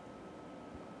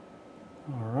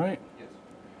 All right. Yes.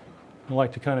 I'd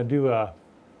like to kind of do a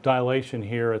dilation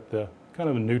here at the kind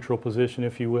of a neutral position,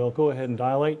 if you will. Go ahead and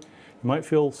dilate. You might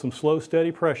feel some slow,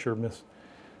 steady pressure, Miss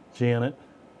Janet.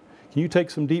 Can you take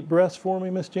some deep breaths for me,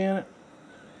 Miss Janet?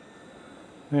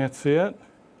 That's it.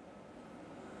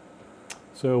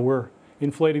 So we're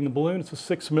inflating the balloon. It's a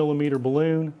 6 millimeter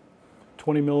balloon,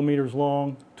 20 millimeters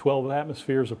long, 12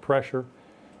 atmospheres of pressure.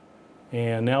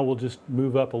 And now we'll just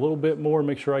move up a little bit more,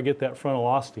 make sure I get that frontal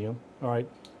ostium. All right,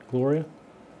 Gloria.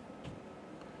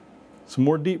 Some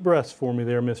more deep breaths for me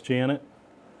there, Miss Janet.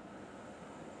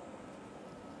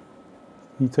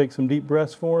 Can you take some deep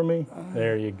breaths for me?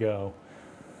 There you go.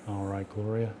 All right,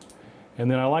 Gloria. And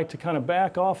then I like to kind of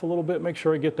back off a little bit, make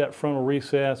sure I get that frontal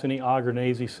recess, any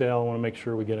Augernese cell. I want to make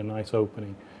sure we get a nice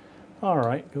opening. All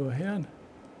right, go ahead.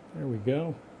 There we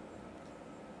go.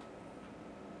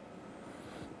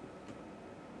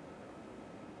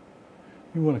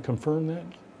 You want to confirm that,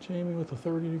 Jamie, with a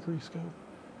 30-degree scope?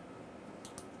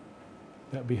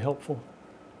 That'd be helpful.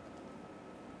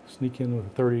 Sneak in with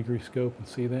a 30-degree scope and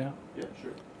see that. Yeah,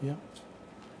 sure. Yeah.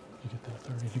 You get that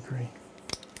 30-degree.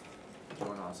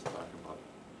 Someone else is talking about.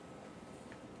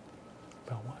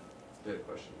 About what? They had a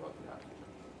question about the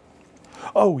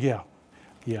oxygen. Oh, yeah.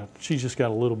 Yeah, she's just got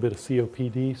a little bit of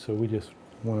COPD, so we just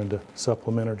wanted to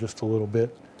supplement her just a little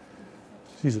bit.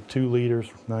 She's at 2 liters,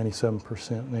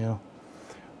 97% now.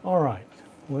 All right,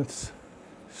 let's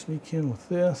sneak in with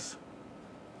this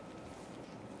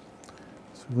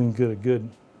so we can get a good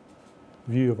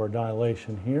view of our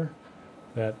dilation here.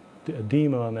 That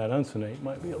edema on that uncinate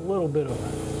might be a little bit of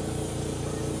a...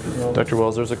 Dr.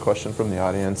 Wells, there's a question from the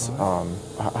audience.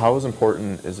 How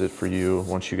important is it for you,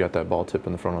 once you get that ball tip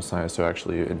in the frontal sinus, to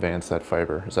actually advance that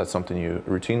fiber? Is that something you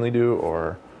routinely do,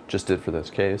 or just did for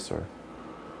this case? Or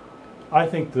I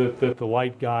think that the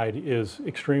light guide is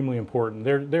extremely important.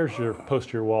 There's your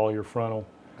posterior wall, your frontal,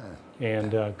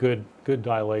 and good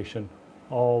dilation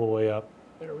all the way up.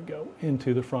 There we go,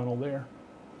 into the frontal there.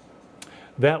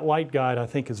 That light guide, I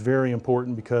think, is very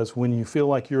important, because when you feel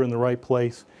like you're in the right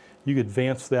place, you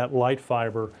advance that light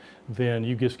fiber, then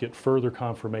you just get further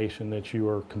confirmation that you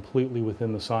are completely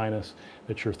within the sinus,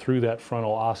 that you're through that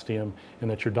frontal ostium, and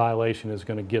that your dilation is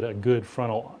going to get a good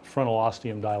frontal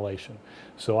ostium dilation.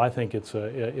 So I think it's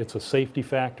a safety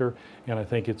factor, and I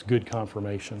think it's good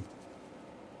confirmation.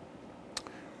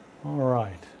 All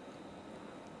right.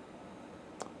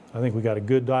 I think we got a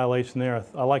good dilation there.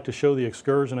 I like to show the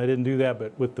excursion. I didn't do that,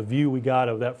 but with the view we got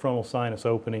of that frontal sinus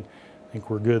opening, I think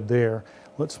we're good there.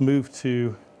 Let's move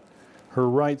to her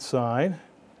right side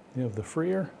of the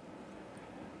Freer.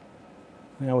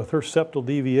 Now with her septal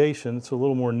deviation, it's a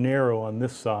little more narrow on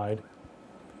this side,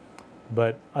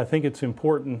 but I think it's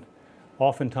important.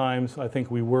 Oftentimes, I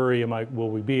think we worry, will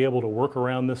we be able to work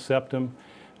around this septum?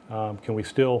 Can we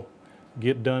still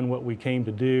get done what we came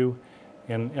to do?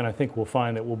 And I think we'll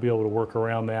find that we'll be able to work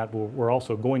around that. We're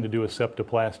also going to do a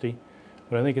septoplasty,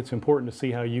 but I think it's important to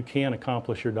see how you can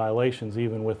accomplish your dilations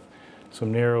even with some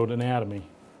narrowed anatomy.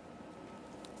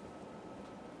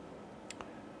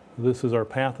 This is our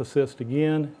path assist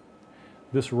again.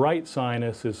 This right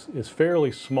sinus is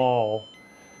fairly small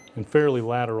and fairly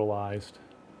lateralized.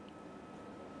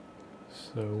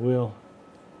 So we'll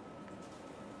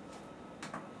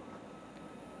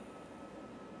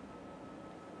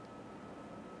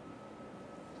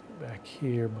back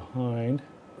here behind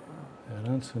that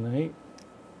uncinate.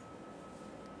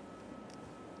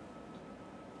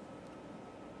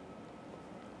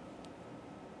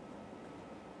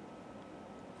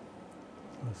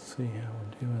 Let's see how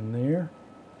we're doing there.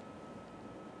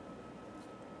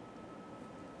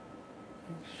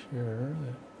 Make sure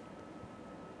that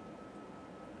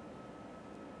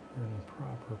we're in the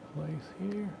proper place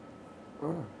here. A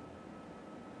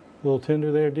little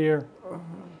tender there, dear?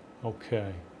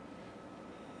 Okay.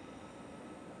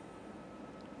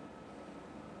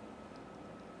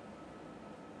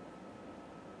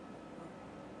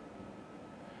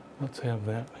 Let's have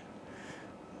that.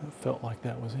 It felt like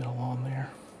that was it along there.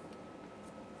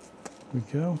 There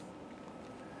we go.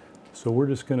 So we're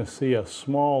just going to see a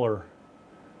smaller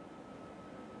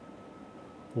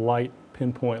light,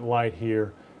 pinpoint light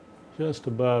here, just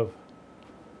above .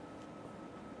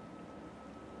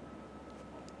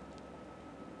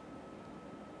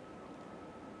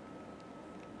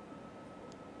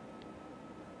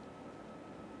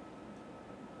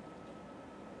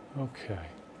 Okay.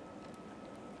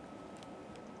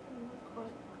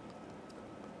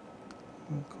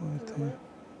 Not quite there.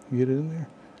 You get it in there?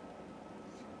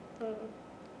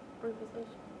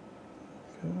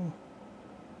 Go.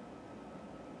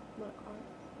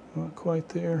 Not quite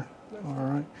there. All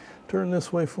right. Turn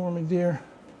this way for me, dear.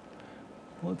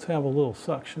 Let's have a little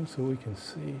suction so we can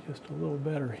see just a little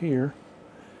better here.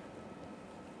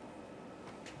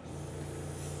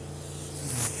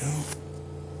 There we go.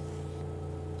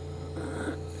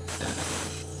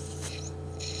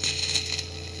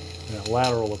 That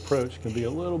lateral approach can be a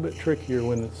little bit trickier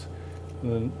when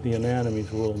the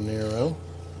anatomy's a little narrow.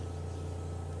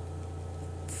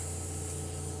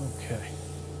 Okay.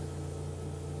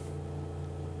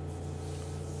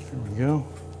 There we go.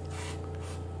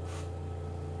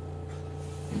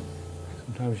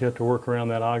 Sometimes you have to work around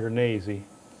that Augernese.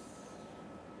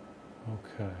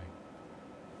 Okay.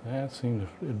 That seemed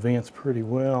to advance pretty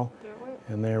well.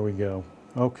 And there we go.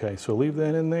 Okay, so leave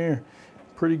that in there.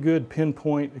 pretty good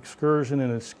pinpoint excursion,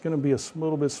 and it's going to be a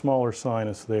little bit smaller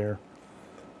sinus there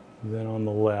than on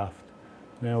the left.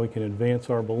 Now we can advance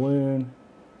our balloon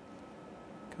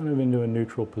kind of into a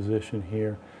neutral position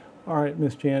here. All right,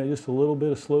 Miss Janet, just a little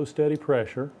bit of slow, steady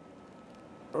pressure.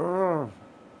 A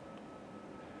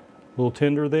little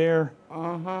tender there?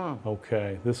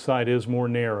 Okay, this side is more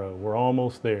narrow. We're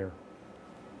almost there.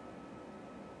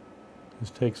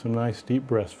 Just take some nice deep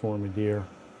breaths for me, dear.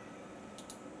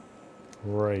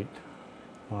 Great.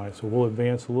 All right, so we'll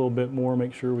advance a little bit more,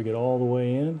 make sure we get all the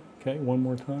way in. Okay, one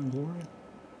more time, Gloria.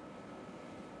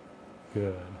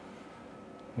 Good.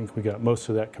 I think we got most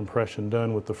of that compression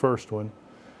done with the first one.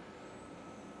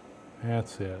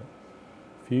 That's it.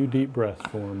 A few deep breaths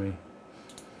for me.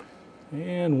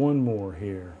 And one more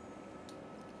here.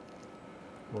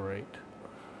 Great.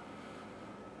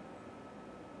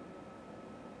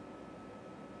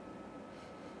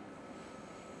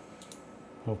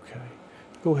 Okay.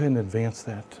 Go ahead and advance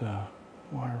that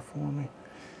wire for me.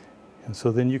 And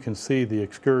so then you can see the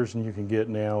excursion you can get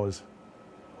now is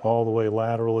all the way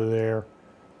laterally there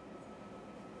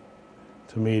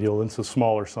to medial. It's a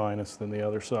smaller sinus than the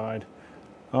other side.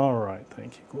 All right,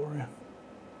 thank you, Gloria.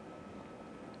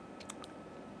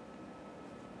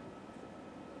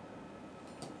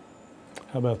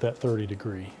 How about that 30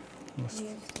 degree?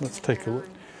 Let's take a look.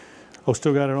 Oh,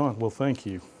 still got it on? Well, thank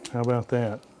you. How about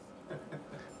that?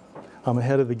 I'm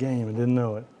ahead of the game and didn't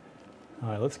know it. All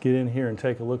right, let's get in here and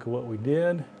take a look at what we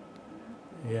did.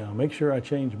 Yeah, make sure I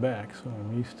change back so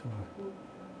I'm used to it.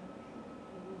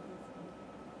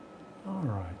 All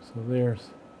right, so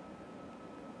there's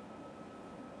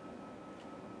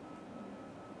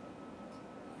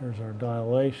our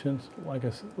dilations. Like I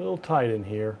said, a little tight in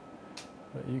here,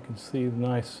 but you can see the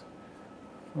nice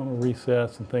frontal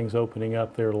recess and things opening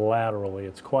up there laterally.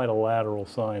 It's quite a lateral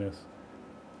sinus.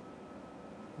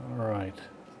 All right.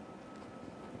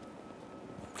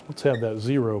 Let's have that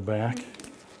 0 back.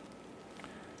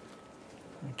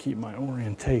 Keep my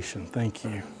orientation, thank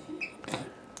you.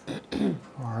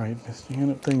 All right, Miss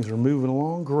Janet, things are moving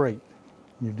along great.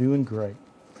 You're doing great.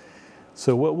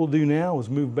 So what we'll do now is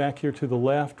move back here to the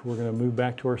left. We're going to move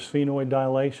back to our sphenoid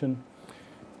dilation.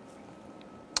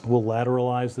 We'll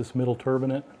lateralize this middle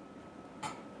turbinate.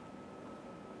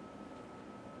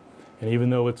 And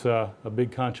even though it's a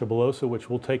big concha bullosa, which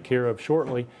we'll take care of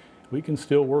shortly, we can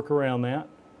still work around that.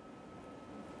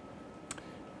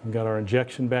 We've got our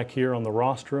injection back here on the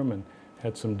rostrum and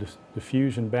had some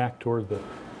diffusion back toward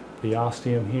the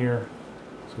ostium here.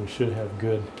 So we should have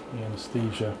good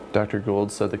anesthesia. Dr.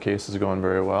 Gould said the case is going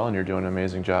very well and you're doing an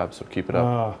amazing job, so keep it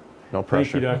up. No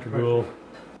pressure. Thank you, Dr. Gould.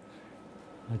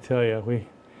 I tell you,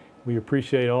 we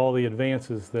appreciate all the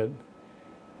advances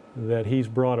that he's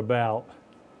brought about.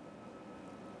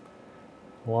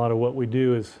 A lot of what we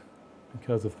do is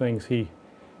because of things he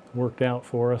worked out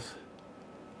for us.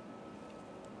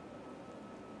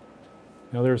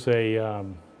 Now there's a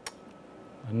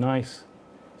nice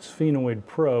sphenoid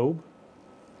probe.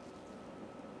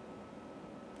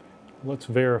 Let's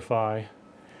verify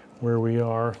where we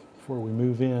are before we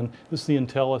move in. This is the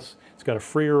Entellus. It's got a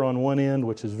freer on one end,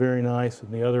 which is very nice,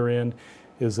 and the other end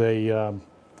is a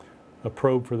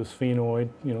probe for the sphenoid,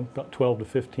 you know, about 12 to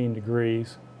 15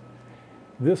 degrees.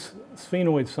 This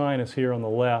sphenoid sinus here on the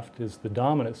left is the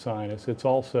dominant sinus. It's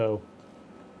also,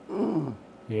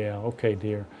 yeah, okay,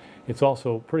 dear. It's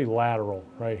also pretty lateral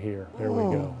right here. There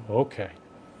we go. Okay.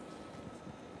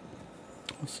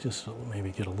 Let's just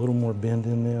maybe get a little more bend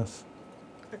in this.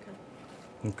 Okay.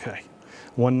 Okay.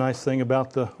 One nice thing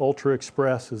about the Ultra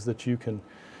Express is that you can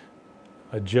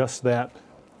adjust that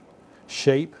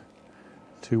shape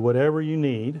to whatever you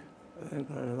need. I think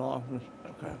I lost it.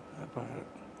 Okay, I got it.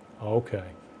 Okay.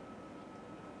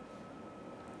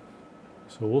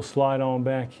 So we'll slide on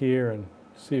back here and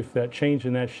see if that change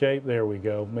in that shape, there we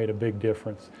go, made a big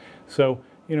difference. So,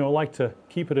 you know, I like to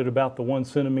keep it at about the 1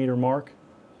 centimeter mark,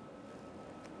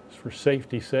 just for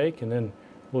safety's sake, and then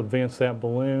we'll advance that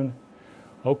balloon.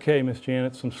 Okay, Miss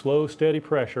Janet, some slow, steady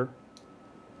pressure,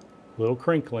 a little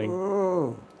crinkling.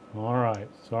 Oh. All right,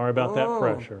 sorry about that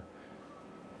pressure.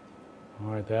 All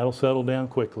right, that'll settle down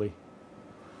quickly.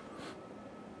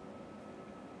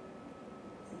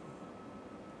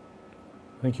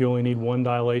 I think you only need one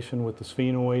dilation with the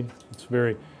sphenoid. It's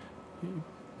very,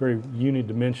 very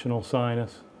unidimensional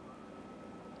sinus.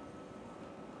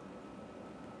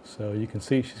 So you can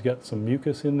see she's got some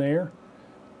mucus in there.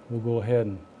 We'll go ahead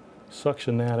and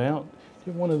suction that out. Do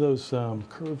you have one of those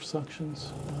curved suctions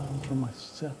from my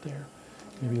set there?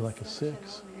 Maybe like a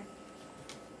 6.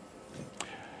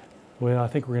 Well, I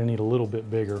think we're going to need a little bit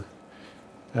bigger.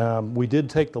 We did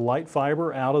take the light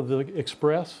fiber out of the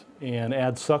Express and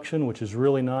add suction, which is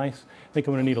really nice. I think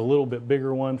I'm going to need a little bit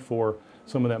bigger one for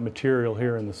some of that material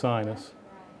here in the sinus.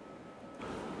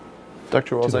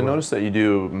 Dr. Wells, To the I right. noticed that you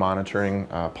do monitoring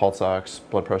pulse ox,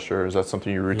 blood pressure. Is that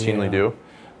something you routinely do?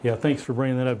 Yeah, thanks for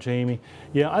bringing that up, Jamie.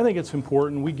 Yeah, I think it's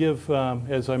important. We give,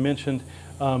 as I mentioned,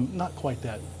 not quite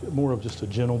that, more of just a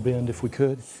gentle bend if we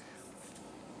could.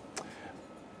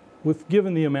 With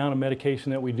given the amount of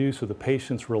medication that we do so the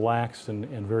patient's relaxed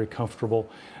and very comfortable,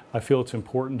 I feel it's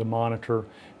important to monitor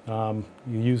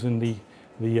using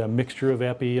the mixture of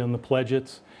epi and the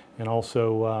pledgets, and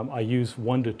also I use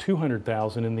 1 to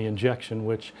 200,000 in the injection,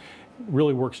 which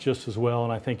really works just as well,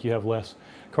 and I think you have less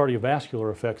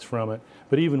cardiovascular effects from it.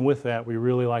 But even with that, we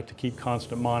really like to keep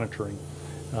constant monitoring.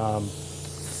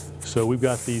 So we've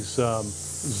got these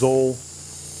Zoll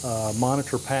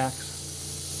monitor packs,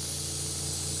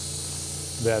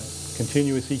 that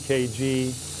continuous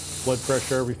EKG, blood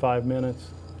pressure every 5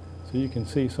 minutes. So you can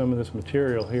see some of this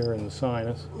material here in the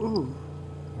sinus. Ooh.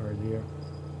 Right here.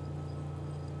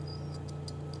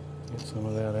 Get some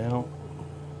of that out.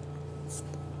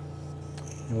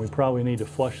 And we probably need to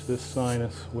flush this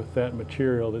sinus with that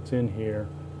material that's in here.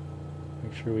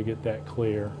 Make sure we get that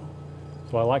clear.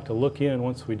 So I like to look in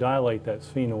once we dilate that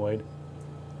sphenoid.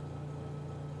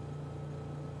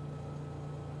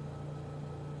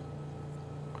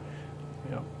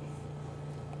 Yep.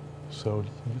 So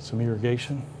get some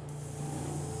irrigation.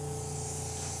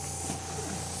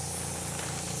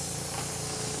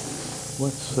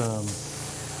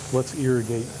 Let's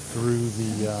irrigate through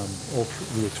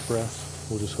the Express.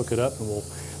 We'll just hook it up and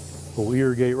we'll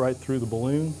irrigate right through the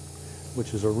balloon,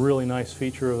 which is a really nice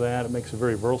feature of that. It makes it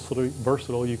very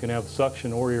versatile. You can have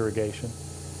suction or irrigation.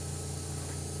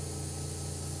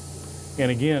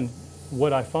 And again,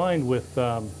 what I find with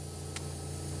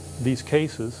these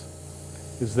cases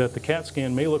is that the CAT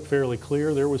scan may look fairly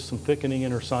clear. There was some thickening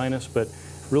in her sinus, but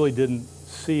really didn't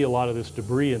see a lot of this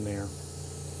debris in there.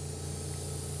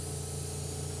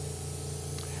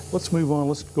 Let's move on.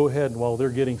 Let's go ahead, while they're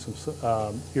getting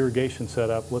some irrigation set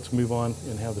up, let's move on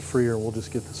and have the freer, and we'll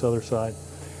just get this other side.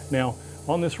 Now,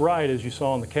 on this right, as you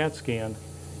saw on the CAT scan,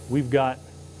 we've got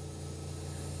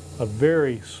a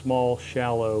very small,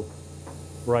 shallow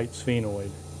right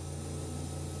sphenoid.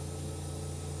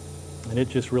 And it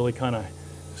just really kind of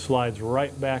slides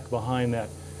right back behind that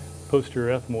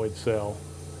posterior ethmoid cell.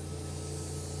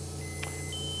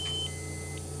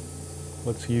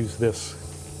 Let's use this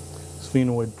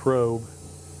sphenoid probe,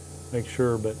 make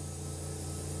sure, but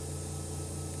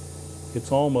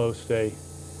it's almost a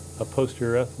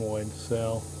posterior ethmoid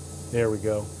cell. There we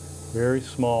go. Very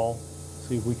small.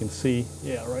 See if we can see,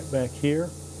 yeah, right back here.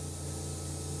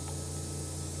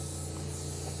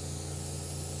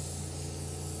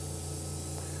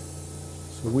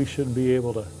 So we should be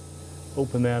able to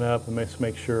open that up and let's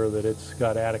make sure that it's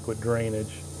got adequate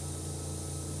drainage.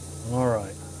 All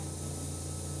right.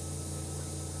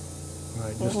 All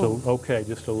right, okay,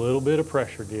 just a little bit of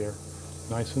pressure, dear.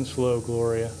 Nice and slow,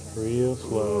 Gloria. Real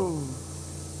slow.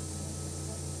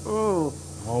 Ooh.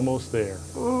 Almost there.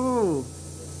 Ooh.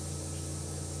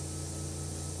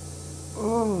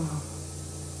 Ooh.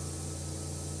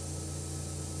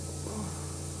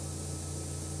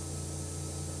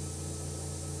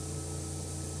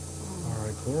 All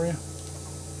right, Gloria.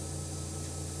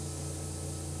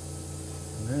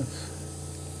 And that's,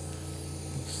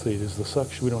 let's see, does the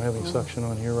suction, we don't have any suction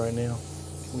on here right now.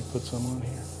 Can we put some on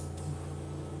here?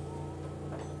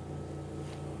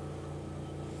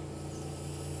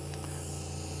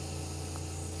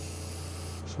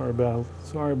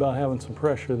 Sorry about having some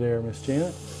pressure there, Miss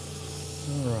Janet.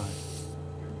 All right.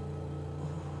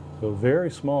 So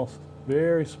very small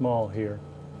here.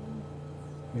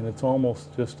 And it's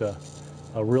almost just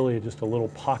really just a little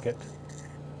pocket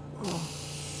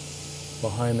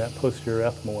behind that posterior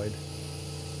ethmoid.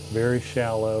 Very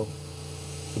shallow.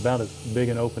 It's about as big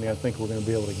an opening I think we're going to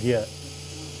be able to get.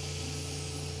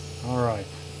 All right.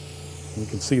 You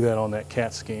can see that on that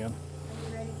CAT scan.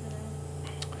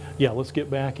 Yeah, let's get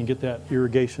back and get that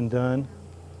irrigation done.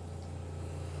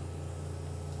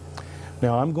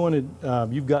 Now I'm going to,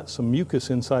 you've got some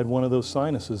mucus inside one of those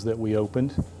sinuses that we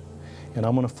opened, and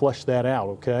I'm going to flush that out,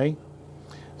 okay?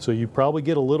 So you probably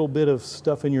get a little bit of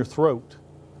stuff in your throat,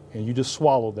 and you just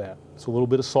swallow that. It's a little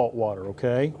bit of salt water,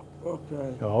 okay?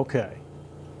 Okay. Okay.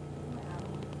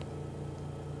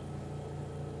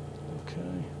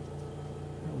 Okay.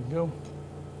 There we go.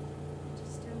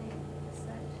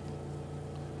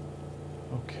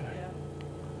 Okay.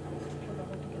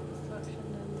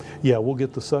 Yeah, we'll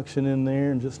get the suction in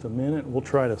there in just a minute. We'll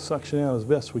try to suction out as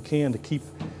best we can to keep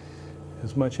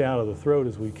as much out of the throat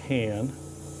as we can.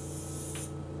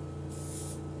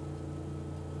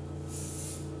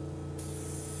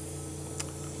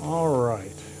 All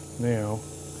right, now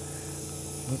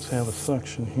let's have a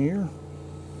suction here.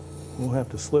 We'll have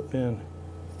to slip in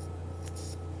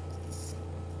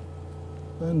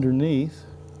underneath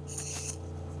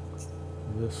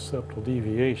this septal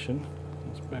deviation.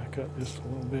 Let's back up just a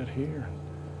little bit here.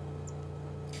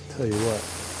 Tell you what,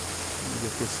 let me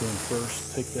get this in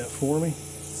first. Take that for me.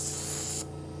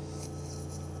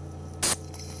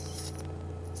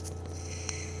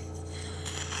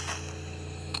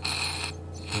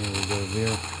 There we go,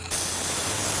 dear.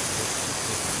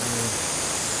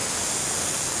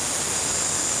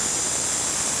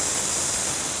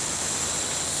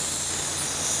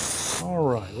 All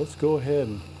right, let's go ahead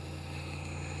and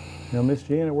now, Miss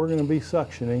Janet, we're going to be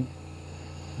suctioning.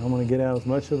 I'm going to get out as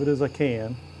much of it as I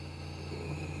can.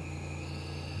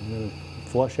 I'm going to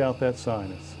flush out that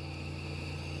sinus.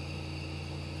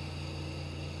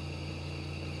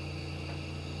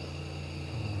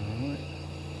 All right.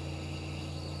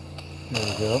 There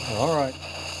we go. All right.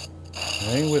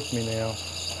 Hang with me now.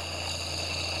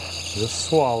 Just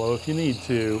swallow if you need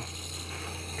to.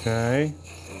 Okay.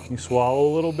 You swallow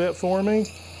a little bit for me?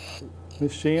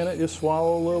 Miss Janet, just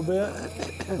swallow a little bit.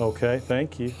 Okay,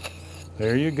 thank you.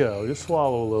 There you go. Just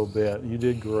swallow a little bit. You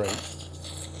did great.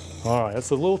 All right, that's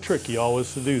a little tricky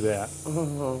always to do that.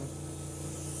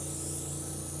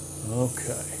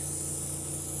 Okay.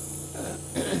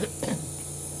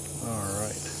 All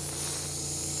right.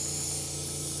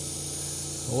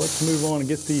 Well, let's move on and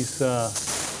get these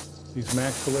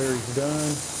maxillaries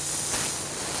done.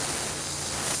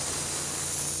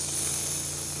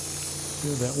 Do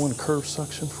that one curve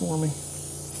suction for me.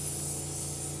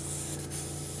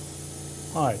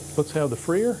 All right, let's have the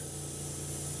freer.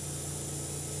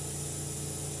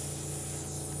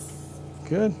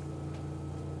 Good.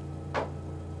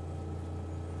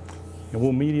 And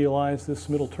we'll medialize this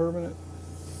middle turbinate.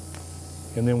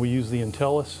 And then we use the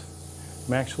Entellus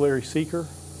maxillary seeker.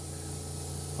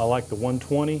 I like the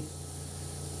 120.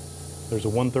 There's a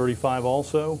 135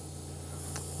 also.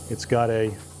 It's got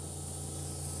a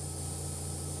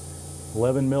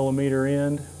 11 millimeter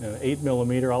end and an 8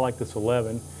 millimeter. I like this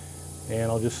 11. And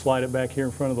I'll just slide it back here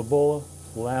in front of the bulla,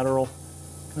 lateral,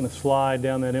 kind of slide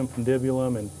down that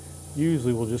infundibulum, and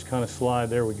usually we'll just kind of slide,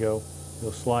 there we go.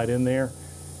 It'll slide in there.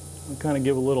 I'll kind of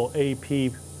give a little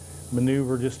AP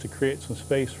maneuver just to create some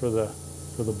space for the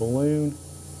balloon.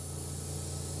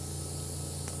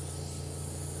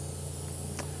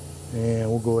 And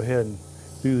we'll go ahead and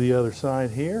do the other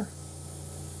side here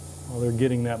while they're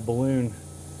getting that balloon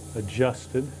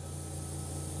adjusted.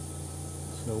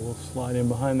 So we'll slide in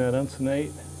behind that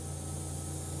uncinate,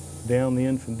 down the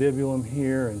infundibulum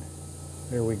here, and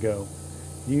there we go.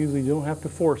 Usually you don't have to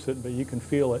force it, but you can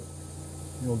feel it.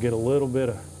 You'll get a little bit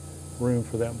of room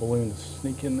for that balloon to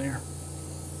sneak in there.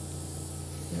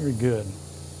 Very good.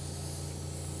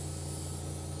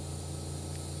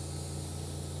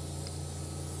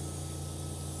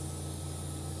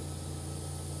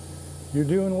 You're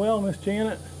doing well, Miss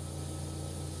Janet.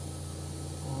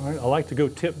 All right, I like to go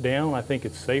tip down. I think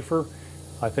it's safer.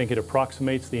 I think it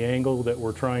approximates the angle that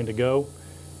we're trying to go,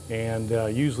 and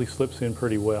usually slips in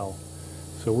pretty well.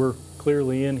 So we're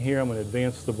clearly in here. I'm going to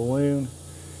advance the balloon.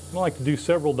 I like to do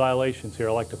several dilations here.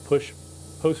 I like to push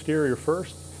posterior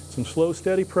first. Some slow,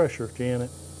 steady pressure, Janet.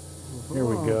 Here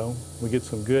we go. We get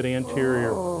some good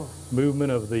anterior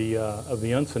movement of the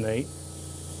uncinate.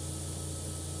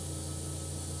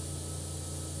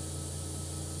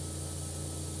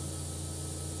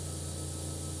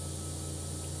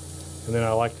 And then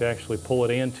I like to actually pull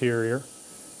it anterior.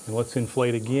 And let's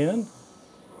inflate again.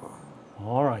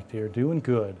 All right, dear, doing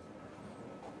good.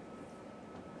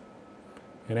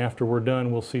 And after we're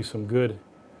done, we'll see some good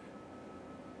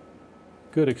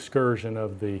excursion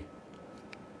of the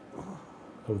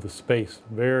space.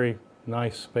 Very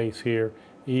nice space here.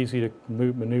 Easy to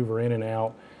maneuver in and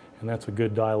out, and that's a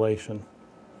good dilation.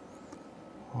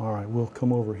 All right, we'll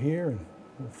come over here and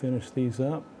we'll finish these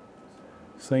up.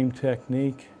 Same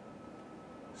technique.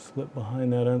 Slip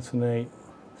behind that uncinate,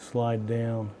 slide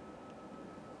down.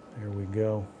 There we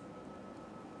go.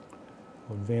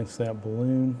 We'll advance that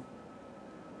balloon.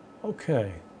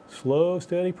 Okay, slow,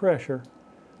 steady pressure.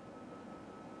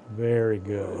 Very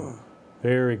good,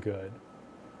 very good.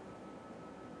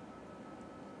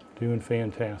 Doing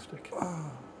fantastic.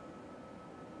 All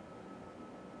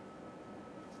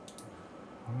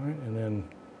right, and then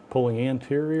pulling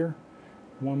anterior.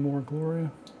 One more,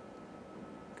 Gloria.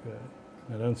 Good.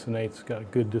 That uncinate's got a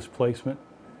good displacement.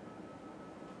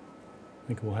 I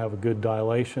think we'll have a good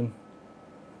dilation.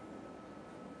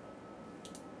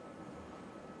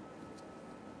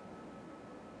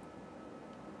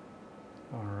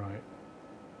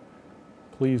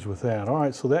 pleased with that. All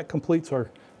right, so that completes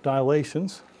our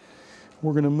dilations.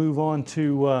 We're going to move on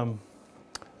to, I'll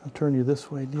turn you this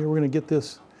way, dear. We're going to get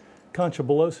this concha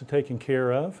bullosa taken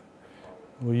care of.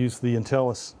 We'll use the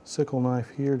Entellus sickle knife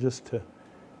here just to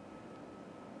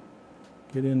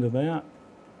get into that.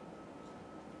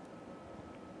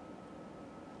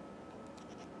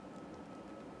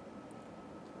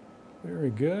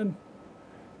 Very good.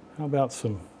 How about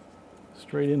some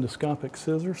straight endoscopic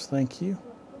scissors? Thank you.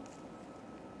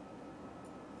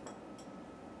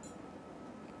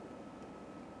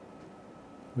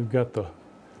 We've got the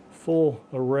full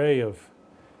array of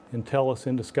Entellus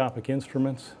endoscopic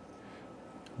instruments.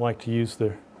 I like to use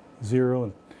the 0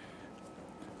 and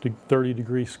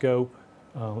 30-degree scope.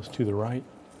 Let's do the right.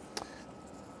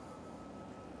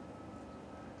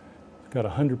 It's got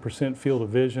 100% field of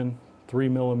vision,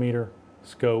 3mm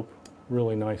scope,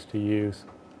 really nice to use.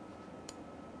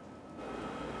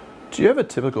 Do you have a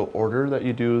typical order that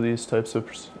you do these types of,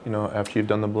 after you've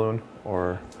done the balloon,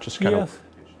 or just kind of?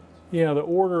 Yeah, the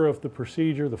order of the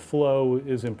procedure, the flow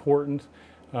is important.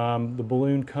 The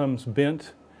balloon comes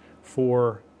bent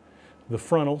for the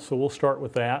frontal, so we'll start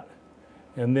with that.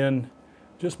 And then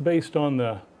just based on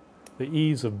the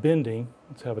ease of bending,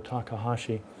 let's have a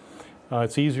Takahashi,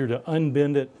 it's easier to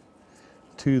unbend it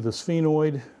to the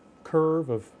sphenoid curve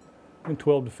of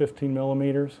 12 to 15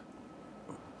 millimeters.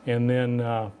 And then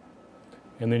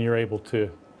you're able to,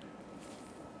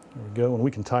 there we go, and we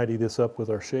can tidy this up with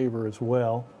our shaver as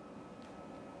well.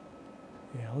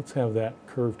 Yeah, let's have that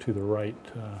curve to the right.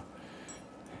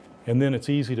 And then it's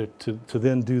easy to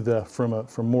then do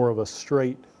from more of a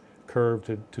straight curve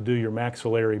to do your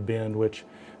maxillary bend, which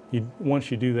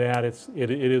once you do that,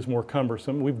 it is more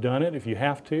cumbersome. We've done it if you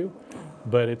have to,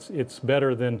 but it's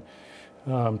better than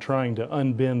trying to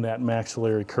unbend that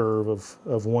maxillary curve of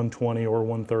 120 or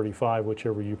 135,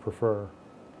 whichever you prefer.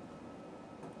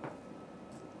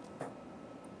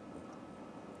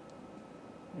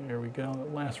 There we go,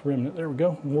 that last remnant, there we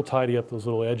go. And we'll tidy up those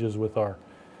little edges with our,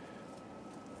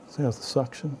 see how's the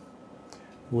suction?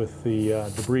 With the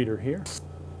debrider here.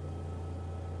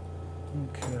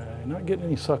 Okay, not getting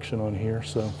any suction on here,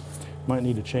 so might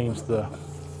need to change the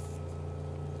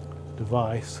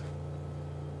device.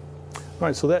 All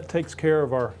right, so that takes care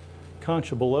of our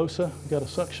concha bullosa. You got a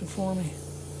suction for me?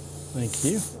 Thank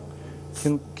you.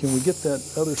 Can we get that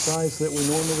other size that we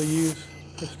normally use,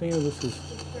 Christina? This is,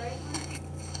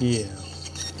 yeah,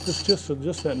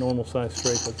 just that normal size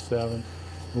straight, like 7.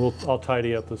 I'll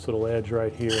tidy up this little edge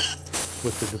right here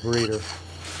with the debrider.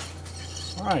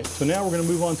 All right, so now we're going to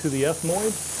move on to the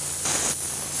ethmoid.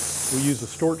 We'll use a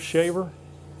Storch shaver.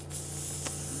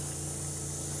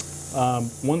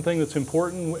 One thing that's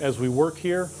important as we work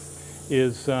here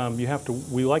is we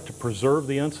like to preserve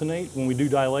the uncinate when we do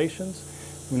dilations.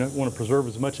 We want to preserve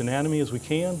as much anatomy as we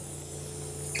can.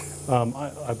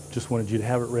 I just wanted you to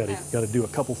have it ready. Got to do a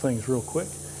couple things real quick.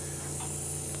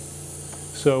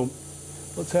 So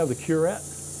let's have the curette.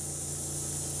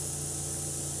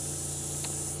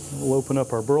 We'll open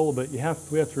up our burl, but we have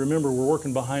to remember we're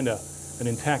working behind an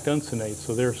intact uncinate,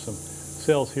 so there's some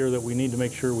cells here that we need to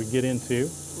make sure we get into.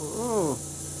 A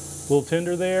little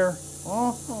tender there.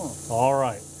 All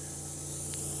right.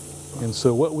 And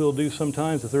so what we'll do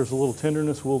sometimes, if there's a little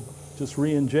tenderness, we'll just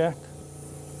re-inject.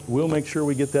 We'll make sure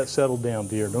we get that settled down,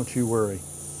 dear. Don't you worry.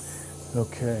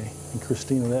 Okay. And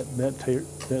Christina, that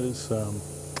is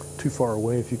too far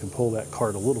away. If you can pull that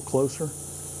card a little closer,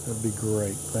 that'd be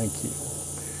great. Thank you.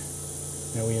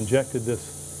 Now we injected this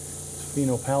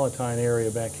sphenopalatine area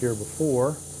back here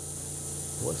before.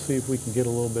 Let's see if we can get a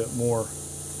little bit more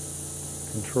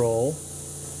control.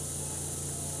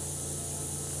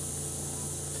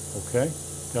 Okay,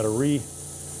 got to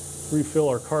refill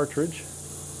our cartridge.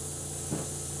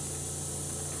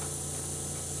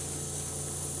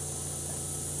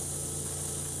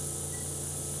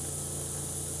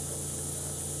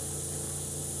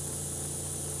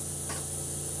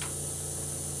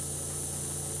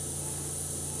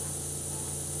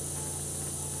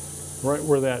 Right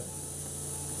where that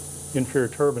inferior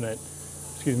turbinate,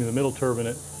 excuse me, the middle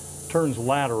turbinate turns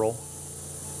lateral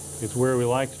is where we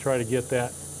like to try to get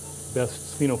that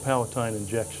best sphenopalatine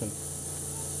injection.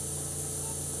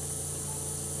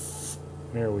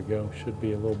 There we go. Should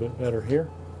be a little bit better here.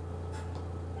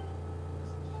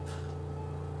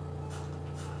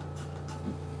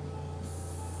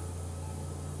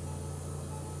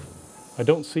 I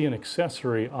don't see an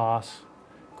accessory os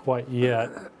quite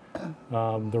yet.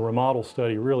 The remodel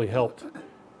study really helped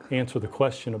answer the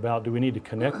question about do we need to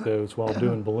connect those while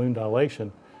doing balloon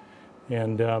dilation.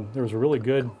 And there was a really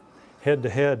good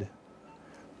head-to-head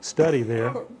study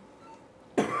there.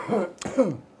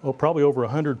 probably over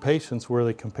 100 patients where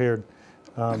they compared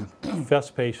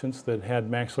FES patients that had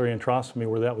maxillary antrostomy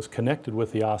where that was connected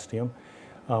with the ostium.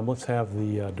 Let's have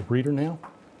the debrider now.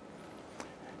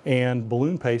 And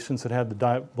balloon patients that had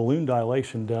the balloon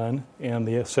dilation done and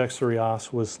the accessory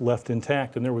os was left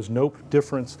intact, and there was no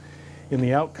difference in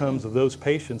the outcomes of those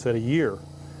patients at a year.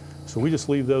 So we just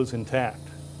leave those intact.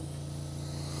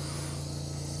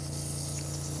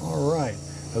 All right.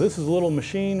 Now this is a little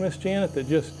machine, Miss Janet, that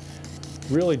just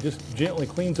really just gently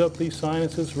cleans up these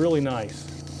sinuses. Really nice.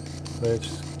 But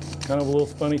it's kind of a little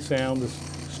funny sound. This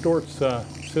Stort's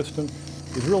system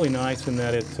is really nice in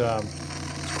that it's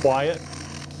quiet.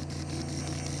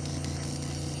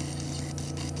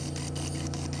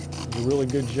 Does a really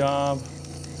good job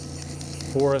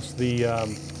for us.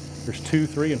 There's 2,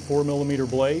 3, and 4 millimeter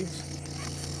blades.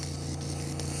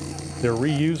 They're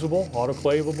reusable,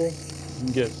 autoclavable. You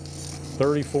can get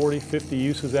 30, 40, 50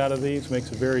 uses out of these.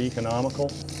 Makes it very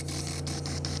economical.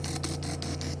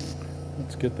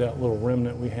 Let's get that little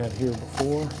remnant we had here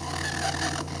before.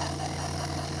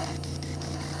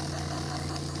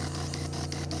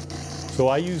 So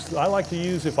I like to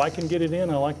use, if I can get it in,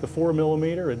 I like the 4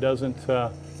 millimeter. It doesn't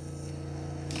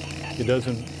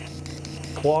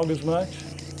clog as much.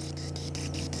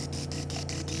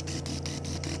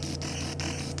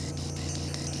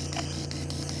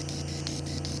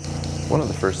 One of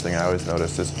the first things I always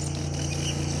notice is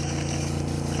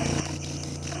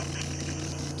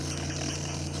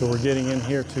so we're getting in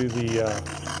here to the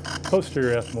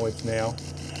posterior ethmoids now.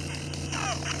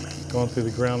 Going through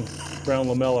the ground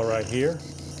lamella right here.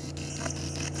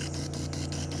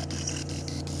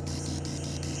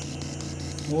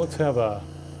 Well, let's have a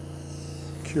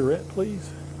curette, please.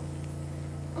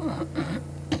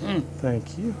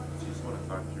 Thank you. you just want to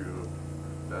talk through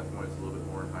the ethmoids a little bit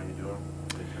more and how you do them?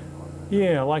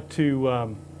 Yeah, I like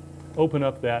to open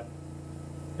up that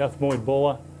ethmoid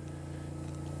bulla.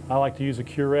 I like to use a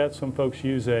curette. Some folks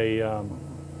use a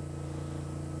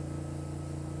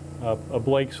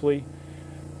Blakesley.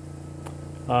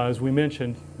 As we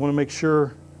mentioned, want to make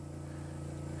sure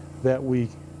that we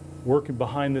work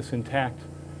behind this intact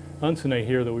uncinate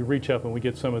here, that we reach up and we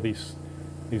get some of these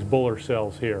bular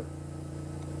cells here.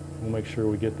 We'll make sure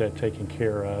we get that taken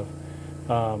care of.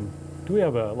 Do we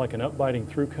have like an upbiting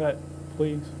through cut,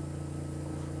 please?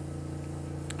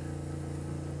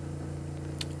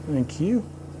 Thank you.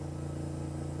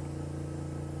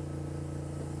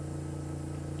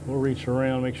 We'll reach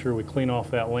around, make sure we clean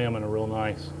off that lamina real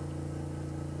nice.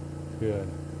 Good.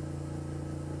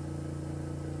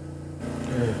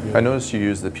 I noticed you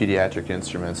use the pediatric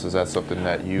instruments. Is that something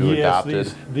that you adopted?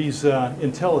 Yes, these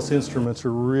Intellis instruments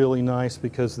are really nice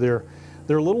because they're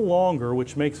a little longer,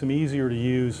 which makes them easier to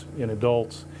use in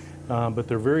adults, but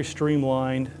they're very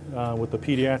streamlined with the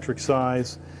pediatric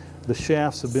size. The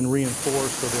shafts have been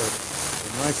reinforced so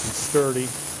they're nice and sturdy.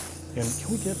 And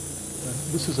can we get,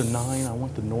 this is a 9, I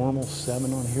want the normal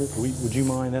 7 on here. Would you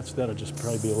mind? That'll just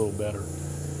probably be a little better.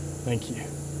 Thank you.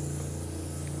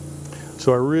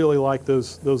 So I really like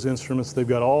those instruments. They've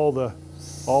got all the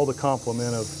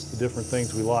complement of the different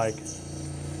things we like.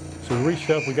 So we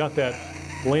reached up, we got that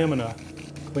lamina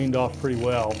cleaned off pretty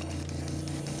well.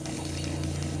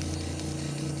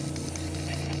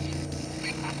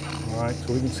 All right,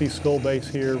 so we can see skull base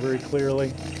here very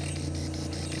clearly.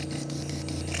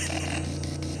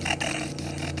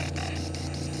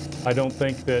 I don't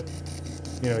think that,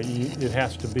 it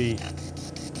has to be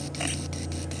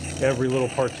every little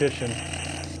partition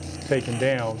taken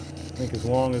down. I think as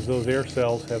long as those air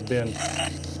cells have been, I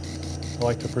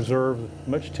like to preserve as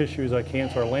much tissue as I can.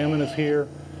 So our lamina's here,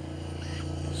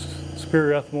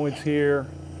 superior ethmoids here,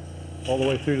 all the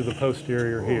way through to the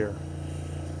posterior here.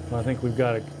 I think we've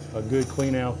got a good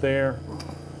clean out there.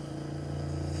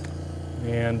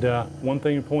 And one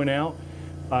thing to point out,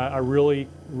 I really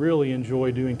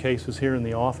enjoy doing cases here in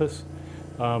the office.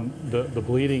 The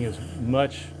bleeding is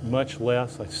much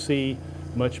less. I see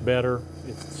much better.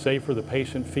 It's safer. The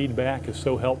patient feedback is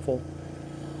so helpful.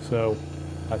 So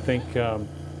I think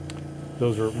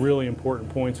those are really important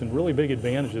points and really big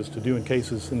advantages to doing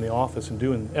cases in the office and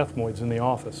doing ethmoids in the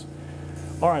office.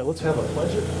 All right, let's have a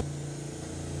pleasure.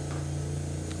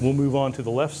 We'll move on to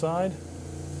the left side.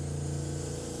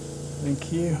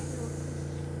 Thank you.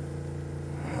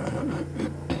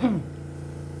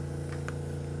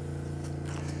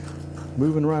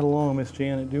 Moving right along, Miss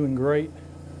Janet, doing great.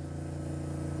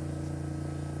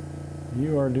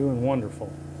 You are doing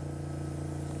wonderful.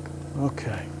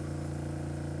 Okay.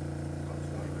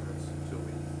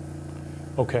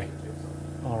 Okay.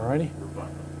 All righty.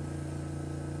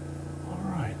 All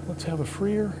right, let's have a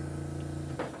freer.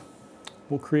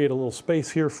 We'll create a little space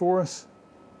here for us.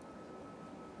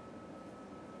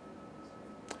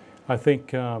 I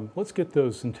think let's get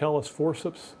those Entellus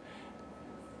forceps.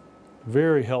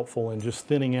 Very helpful in just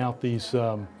thinning out these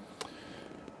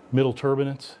middle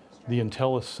turbinates, the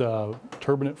Entellus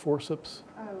turbinate forceps.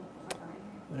 Oh, okay.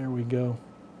 There we go.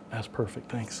 That's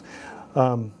perfect, thanks.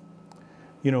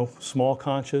 You know, small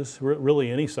conchas,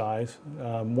 really any size.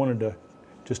 Wanted to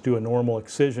just do a normal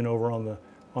excision over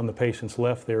on the patient's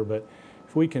left there, but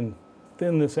if we can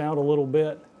thin this out a little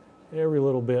bit, every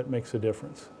little bit makes a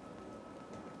difference.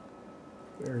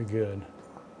 Very good.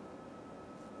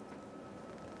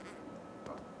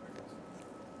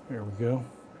 There we go.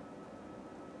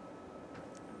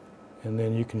 And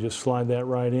then you can just slide that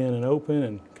right in and open,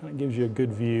 and kind of gives you a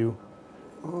good view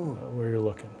where you're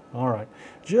looking. All right,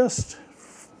 just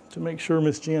to make sure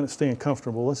Miss Janet's staying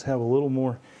comfortable, let's have a little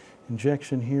more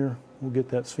injection here. We'll get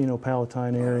that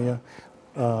sphenopalatine area.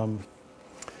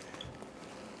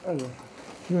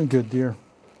 Doing good, dear.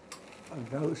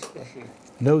 My nose itching.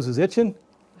 Nose is itching?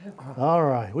 All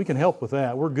right, we can help with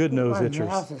that. We're good nose My itchers.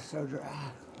 mouth is so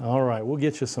dry. All right, we'll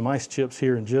get you some ice chips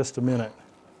here in just a minute.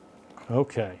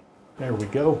 Okay, there we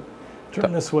go.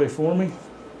 Turn this way for me.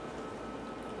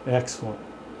 Excellent.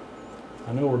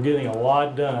 I know we're getting a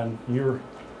lot done. You're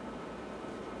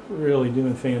really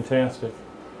doing fantastic.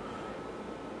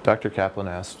 Dr. Kaplan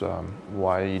asked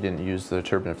why you didn't use the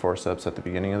turbinate forceps at the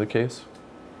beginning of the case.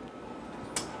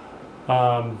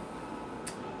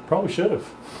 Probably should have.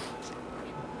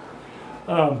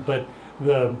 But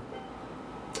the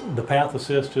path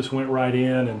assist just went right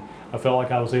in, and I felt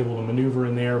like I was able to maneuver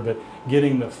in there, but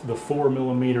getting the 4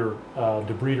 millimeter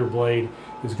debrider blade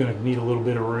is going to need a little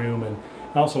bit of room, and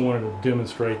I also wanted to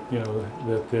demonstrate, you know,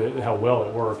 that how well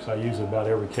it works. I use it about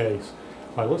every case.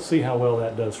 All right, let's see how well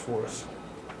that does for us.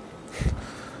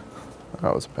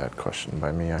 That was a bad question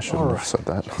by me. I shouldn't have said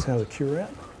that. Let's have the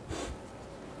curette.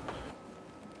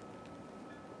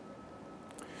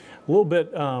 A little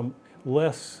bit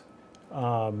less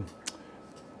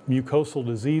mucosal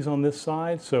disease on this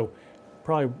side, so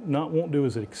probably won't do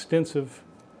as extensive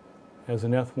as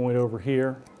an ethmoid over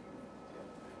here.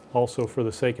 Also, for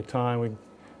the sake of time, we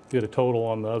did a total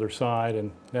on the other side,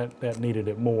 and that needed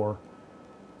it more.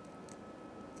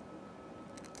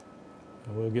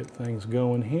 So we'll get things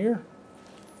going here.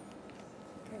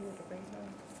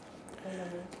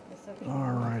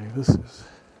 All righty, this is,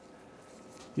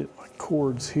 get my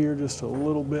cords here just a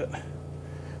little bit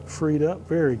freed up.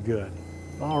 Very good.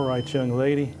 All right, young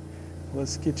lady,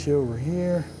 let's get you over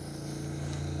here.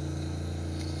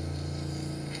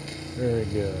 Very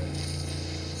good.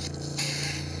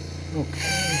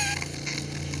 Okay.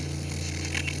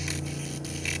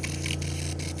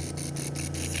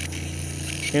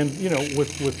 And you know,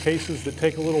 with cases that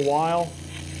take a little while,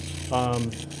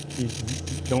 you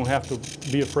don't have to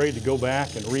be afraid to go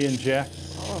back and re-inject.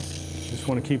 Just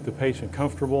want to keep the patient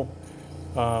comfortable.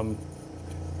 You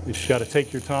just got to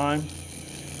take your time.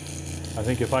 I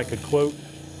think if I could quote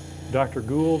Dr.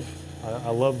 Gould, I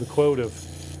love the quote of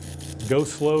go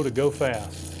slow to go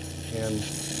fast. And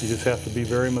you just have to be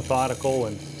very methodical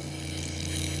and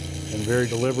very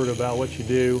deliberate about what you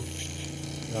do.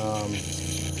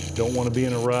 Don't want to be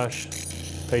in a rush.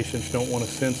 Patients don't want to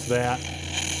sense that.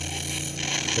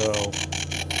 So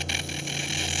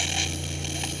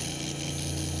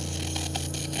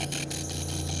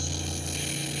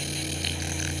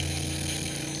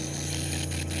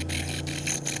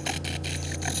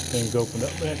things opened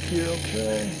up back here,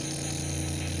 okay.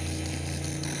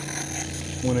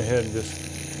 Went ahead and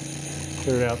just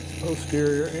cleared out the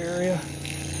posterior area.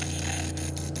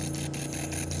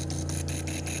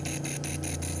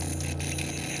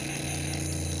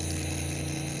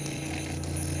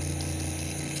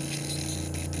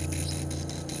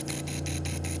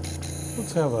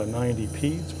 Let's have a 90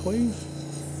 peds, please.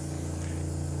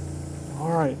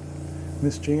 All right,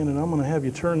 Miss Janet, I'm going to have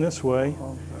you turn this way.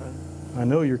 I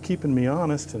know you're keeping me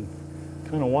honest and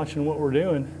kind of watching what we're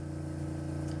doing.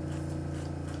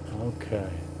 Okay.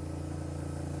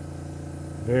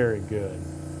 Very good.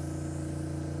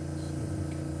 So we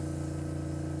can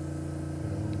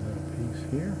put on that piece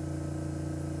here.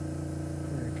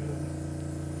 Very good.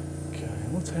 Okay,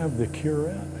 let's have the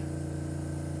curette.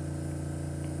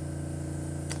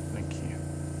 Thank you.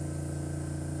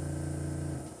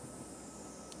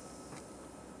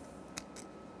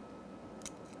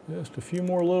 Just a few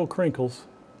more little crinkles.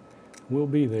 We'll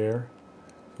be there.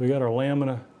 We got our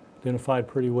lamina identified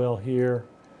pretty well here.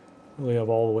 We have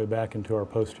all the way back into our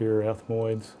posterior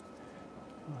ethmoids.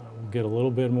 We'll get a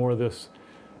little bit more of this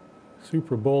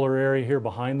suprabular area here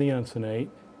behind the uncinate.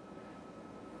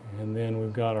 And then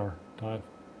we've got our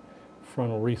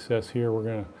frontal recess here. We're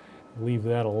going to leave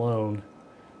that alone.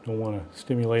 Don't want to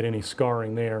stimulate any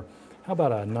scarring there. How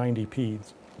about a 90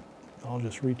 peds? I'll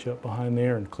just reach up behind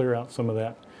there and clear out some of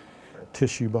that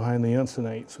tissue behind the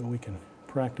uncinate so we can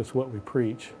practice what we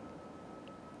preach.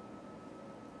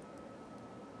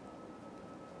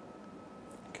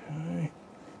 Okay.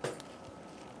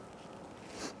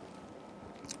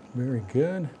 Very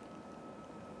good.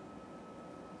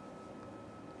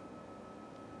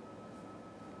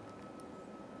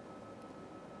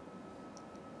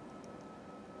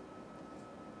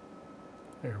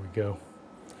 There we go.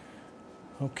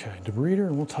 Okay, debrider,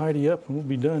 and we'll tidy up and we'll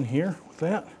be done here with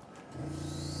that.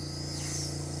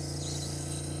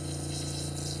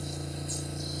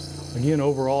 Again,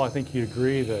 overall, I think you'd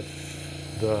agree that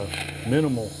the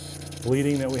minimal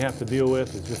bleeding that we have to deal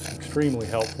with is just extremely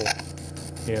helpful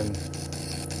in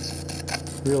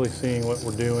really seeing what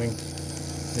we're doing,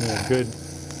 getting a good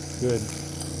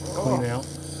clean out.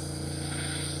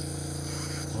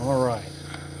 All right.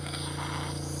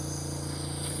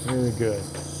 Very good.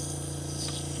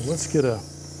 Let's get a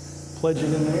pledge it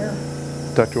in there.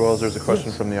 Dr. Wells, there's a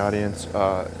question from the audience.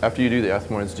 After you do the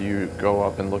ethmoids, do you go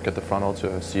up and look at the frontal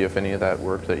to see if any of that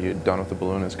work that you'd done with the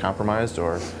balloon is compromised,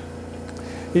 or?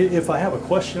 If I have a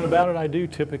question about it, I do.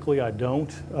 Typically, I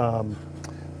don't.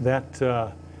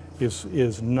 That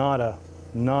is not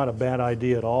a bad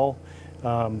idea at all.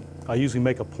 I usually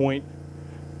make a point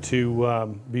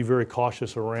to be very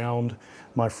cautious around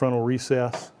my frontal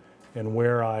recess and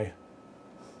where I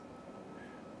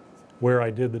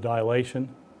did the dilation.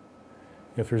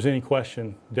 If there's any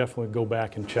question, definitely go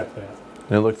back and check that.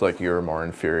 And it looked like you were more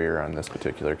inferior on this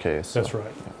particular case. So. That's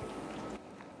right.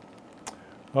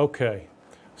 Okay,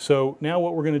 so now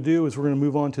what we're going to do is we're going to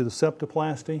move on to the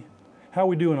septoplasty. How are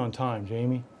we doing on time,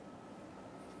 Jamie?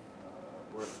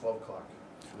 We're at 12 o'clock.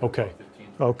 Okay.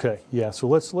 Okay, yeah, so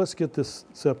let's get this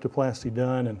septoplasty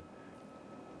done, and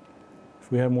if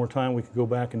we have more time, we could go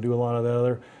back and do a lot of the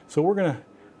other. So we're gonna,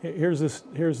 here's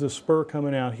this spur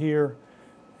coming out here,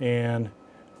 and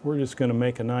we're just gonna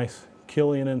make a nice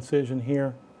Killian incision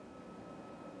here.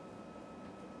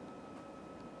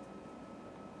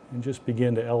 And just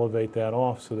begin to elevate that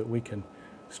off so that we can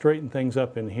straighten things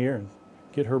up in here and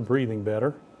get her breathing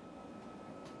better.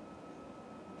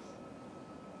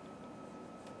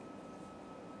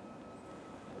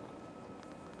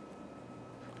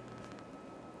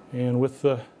 And with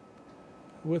the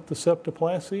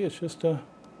septoplasty, it's just this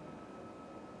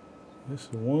is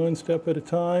one step at a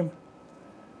time.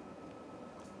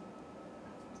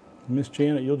 Miss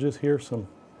Janet, you'll just hear some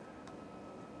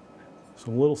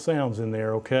little sounds in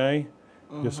there, okay?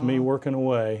 Just me working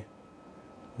away.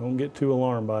 Don't get too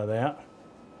alarmed by that.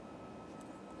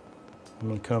 I'm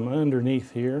going to come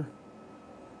underneath here.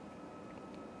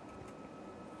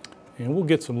 And we'll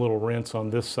get some little rinse on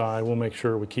this side. We'll make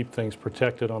sure we keep things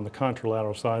protected on the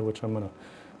contralateral side, which I'm going to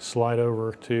slide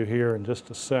over to here in just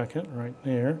a second, right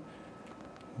there.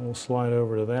 We'll slide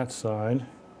over to that side.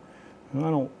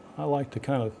 And I like to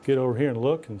kind of get over here and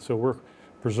look, and so we're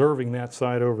preserving that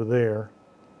side over there.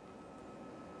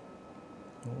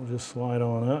 We'll just slide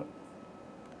on up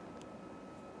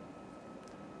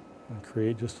and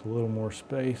create just a little more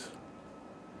space.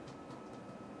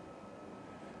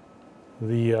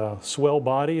 The swell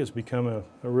body has become a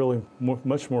really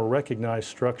much more recognized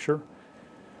structure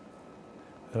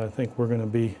that I think we're going to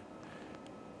be,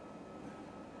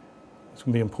 it's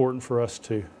going to be important for us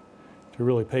to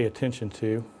really pay attention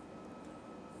to.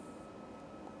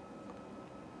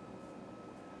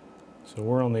 So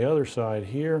we're on the other side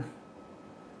here,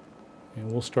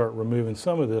 and we'll start removing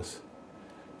some of this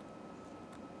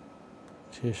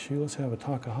tissue. Let's have a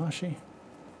Takahashi.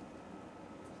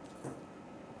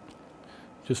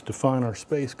 Just define our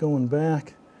space going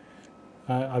back.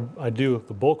 I do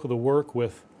the bulk of the work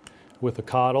with a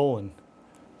coddle and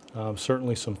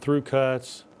certainly some through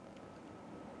cuts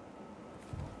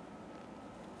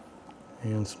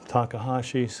and some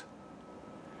Takahashis.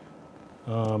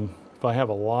 If I have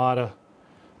a lot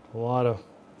of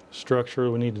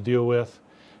structure we need to deal with,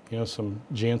 you know, some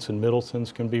Jansen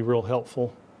Middletons can be real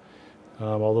helpful.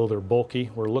 Although they're bulky,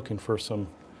 we're looking for some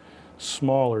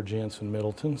smaller Jansen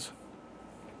Middletons.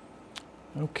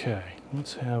 Okay,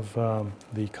 let's have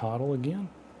the coddle again.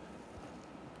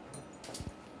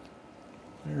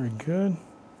 Very good.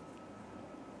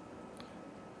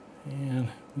 And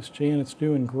Miss Janet's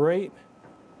doing great.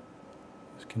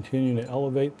 Just continuing to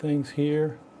elevate things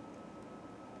here.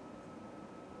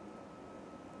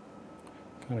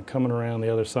 Kind of coming around the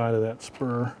other side of that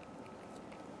spur.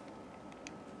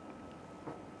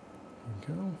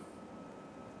 There we go.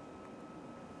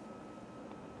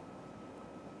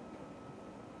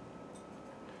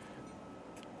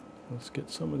 Let's get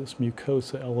some of this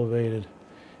mucosa elevated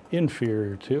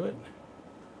inferior to it.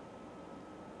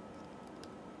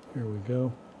 Here we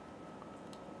go.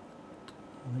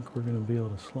 I think we're going to be able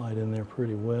to slide in there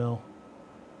pretty well.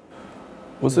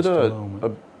 Was it Just a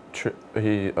moment.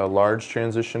 large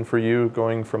transition for you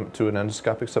going to an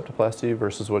endoscopic septoplasty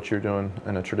versus what you're doing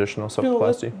in a traditional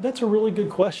septoplasty? That's a really good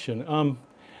question.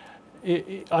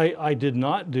 I did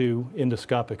not do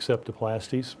endoscopic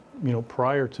septoplasties,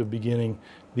 prior to beginning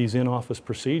these in-office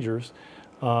procedures.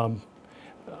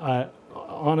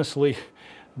 Honestly,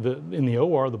 in the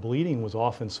OR, the bleeding was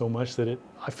often so much that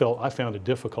I found it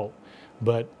difficult.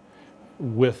 But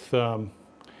with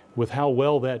how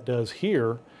well that does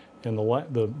here, and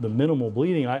the minimal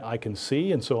bleeding I can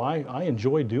see, and so I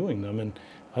enjoy doing them, and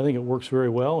I think it works very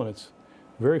well, and it's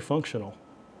very functional.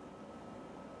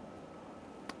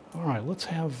 All right, let's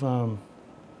have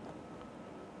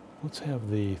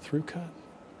the through cut.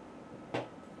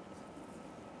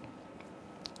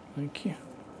 Thank you.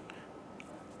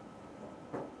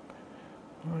 All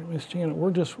right, Miss Janet,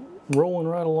 we're just rolling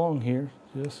right along here.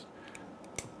 Just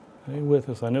stay with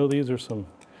us. I know these are some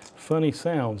funny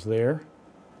sounds there.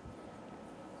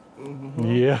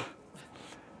 Mm-hmm. Yeah.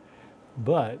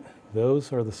 But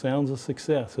those are the sounds of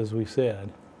success, as we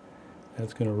said.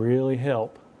 That's going to really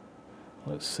help.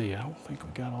 Let's see, I don't think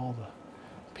we got all the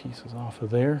pieces off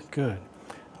of there. Good.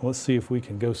 Let's see if we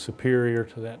can go superior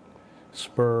to that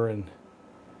spur and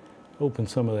open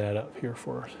some of that up here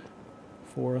for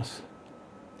us.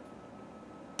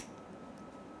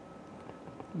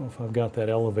 I don't know if I've got that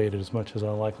elevated as much as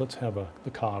I like. Let's have the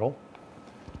caudal.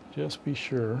 Just be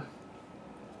sure.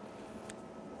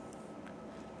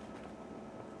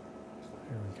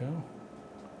 There we go.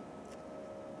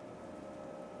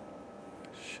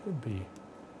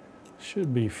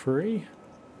 Should be free.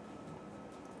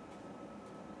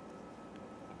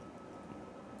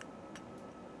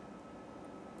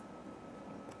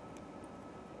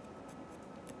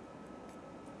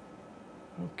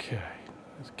 Okay,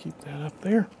 let's keep that up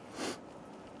there.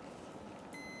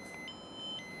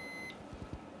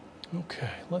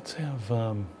 Okay, let's have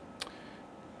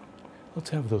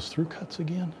those through cuts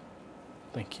again.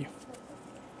 Thank you.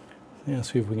 Now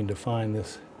see if we can define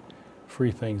this,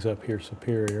 free things up here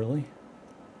superiorly.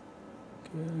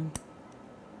 Good.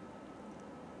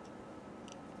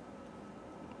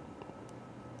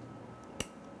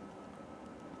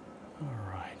 All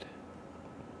right.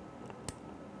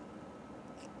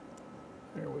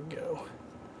 There we go.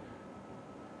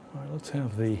 All right, let's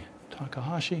have the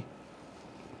Takahashi.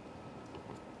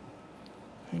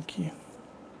 Thank you.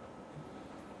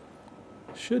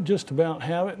 Should just about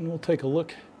have it, and we'll take a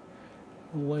look.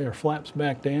 We'll lay our flaps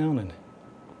back down and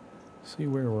see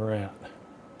where we're at.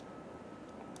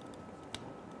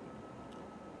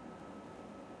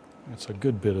 That's a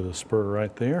good bit of the spur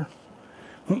right there.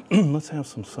 Let's have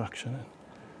some suction and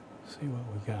see what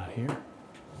we've got here.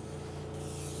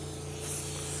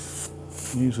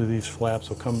 Usually these flaps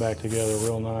will come back together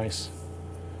real nice.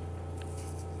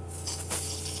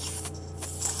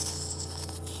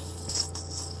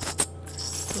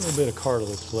 A little bit of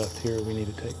cartilage left here we need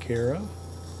to take care of.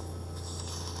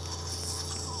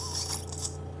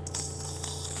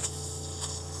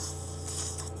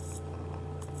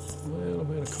 A little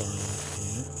bit of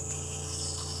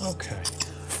cartilage here. Okay,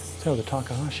 let's have the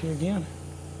Takahashi again.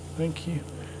 Thank you.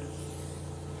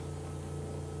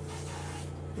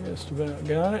 Just about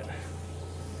got it. I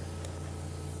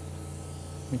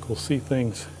think we'll see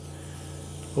things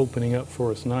opening up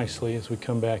for us nicely as we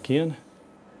come back in.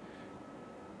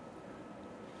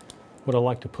 What I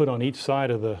like to put on each side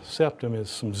of the septum is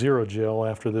some Zero Gel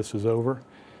after this is over.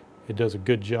 It does a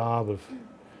good job of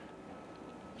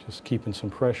just keeping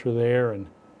some pressure there, and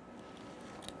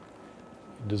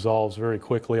it dissolves very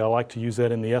quickly. I like to use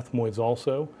that in the ethmoids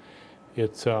also.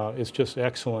 It's just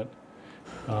excellent.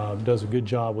 Does a good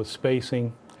job with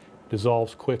spacing,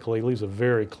 dissolves quickly, leaves a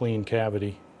very clean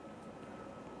cavity.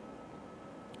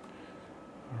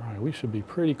 All right, we should be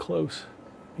pretty close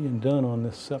being done on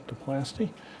this septoplasty.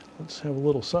 Let's have a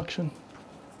little suction.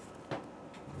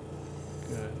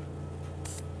 Good.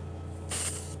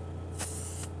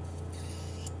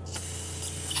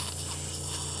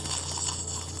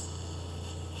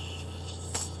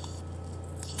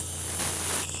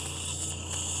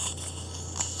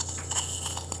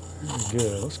 Very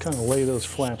good. Let's kind of lay those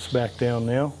flaps back down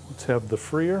now. Let's have the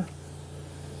freer.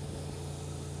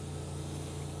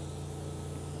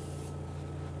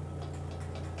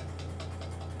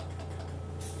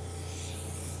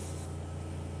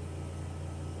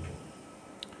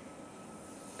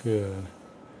 Good.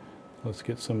 Let's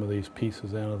get some of these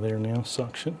pieces out of there now.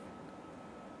 Suction.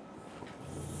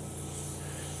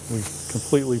 We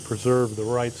completely preserved the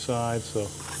right side, so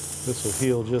this will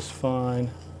heal just fine.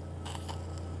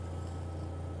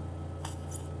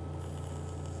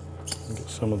 Get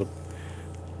some of the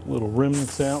little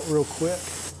remnants out real quick.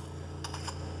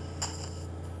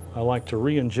 I like to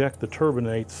re-inject the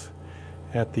turbinates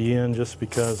at the end just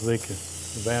because they can,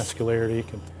 the vascularity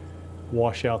can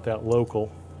wash out that local.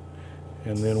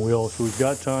 And then if we've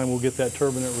got time, we'll get that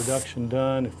turbinate reduction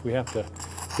done. If we have to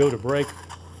go to break,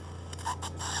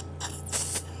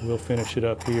 we'll finish it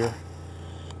up here.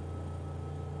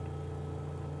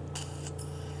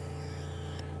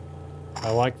 I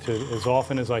like to, as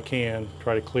often as I can,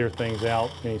 try to clear things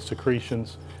out, any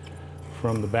secretions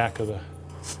from the back of the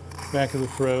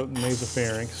throat and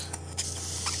nasopharynx.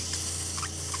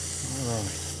 All right.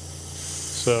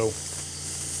 So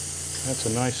that's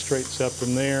a nice straight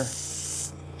septum there.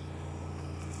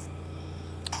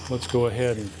 Let's go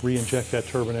ahead and re-inject that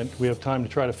turbinate. We have time to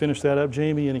try to finish that up.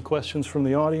 Jamie, any questions from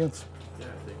the audience? Yeah,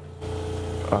 I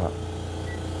think.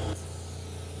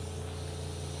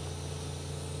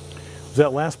 Was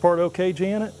that last part okay,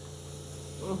 Janet?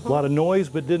 A lot of noise,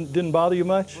 but didn't bother you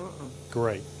much?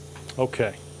 Great.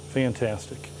 Okay,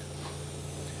 fantastic.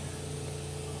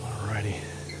 All righty.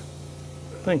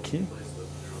 Thank you.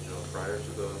 Prior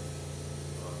to the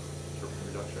turbinate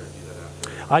reduction, or do that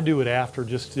after? I do it after,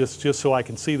 just so I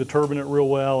can see the turbinate real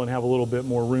well and have a little bit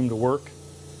more room to work.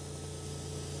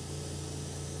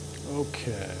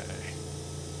 Okay.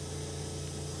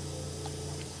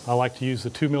 I like to use the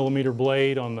 2mm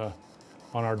blade on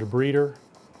our debrider.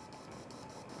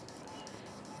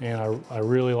 And I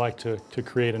really like to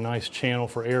create a nice channel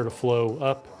for air to flow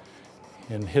up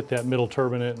and hit that middle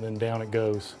turbinate, and then down it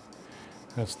goes.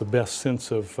 That's the best sense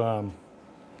of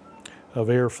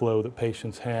airflow that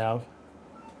patients have.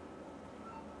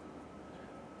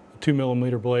 The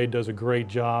 2mm blade does a great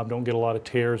job. Don't get a lot of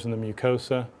tears in the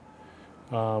mucosa.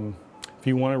 If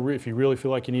you really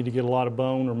feel like you need to get a lot of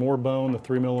bone or more bone, the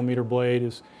 3mm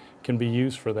blade can be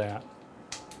used for that.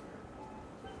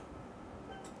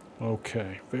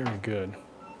 Okay, very good.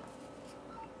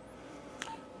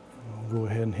 I'll go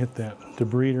ahead and hit that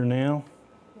debrider now.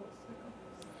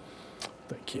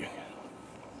 Thank you.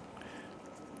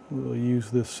 We'll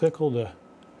use this sickle to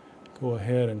go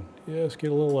ahead and just get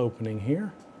a little opening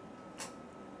here.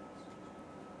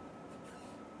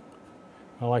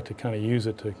 I like to kind of use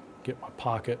it to get my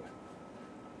pocket.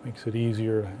 Makes it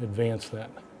easier to advance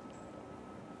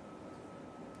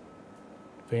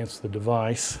the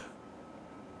device.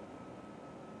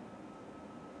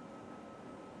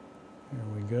 There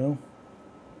we go.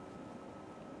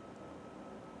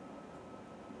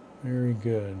 Very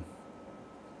good.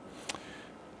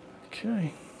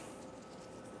 Okay.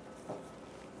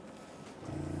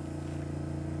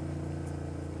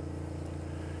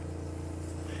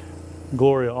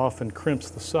 Gloria often crimps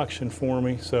the suction for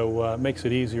me, so it makes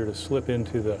it easier to slip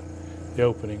into the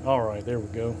opening. All right, there we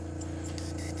go.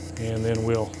 And then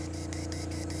we'll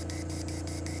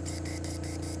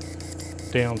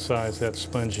downsize that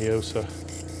spongiosa,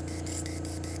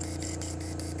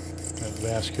 that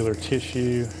vascular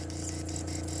tissue.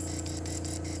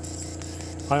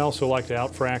 I also like to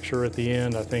outfracture at the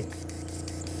end. I think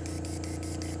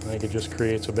it just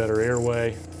creates a better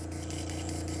airway.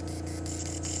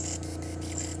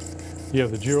 You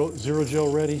have the zero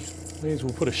gel ready. Please,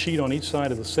 we'll put a sheet on each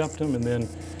side of the septum, and then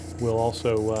we'll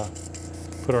also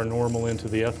put our normal into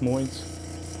the ethmoids.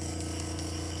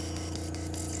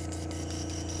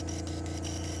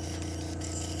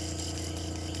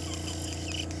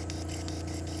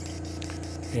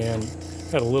 And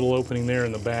got a little opening there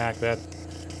in the back. That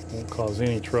won't cause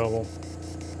any trouble.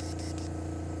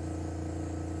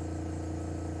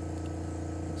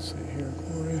 Let's see here,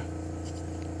 Gloria.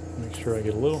 Make sure I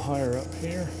get a little higher up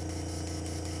here.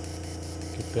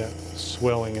 Get that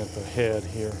swelling at the head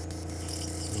here.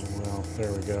 Oh, well,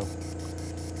 there we go.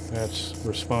 That's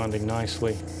responding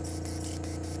nicely.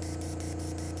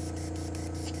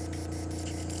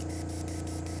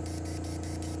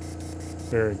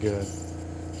 Very good.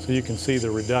 So you can see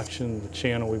the reduction, the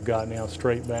channel we've got now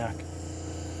straight back.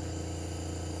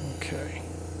 Okay.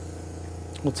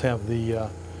 Let's have the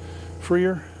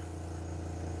freer.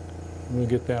 We'll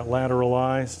get that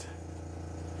lateralized.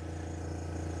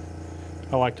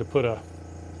 I like to put a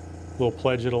little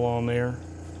pledgetal on there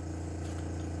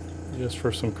just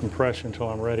for some compression until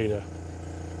I'm ready to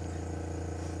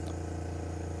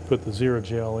put the zero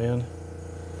gel in.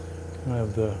 Can I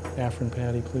have the Afrin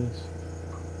patty, please?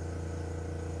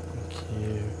 Thank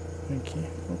you. Thank you.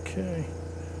 Okay.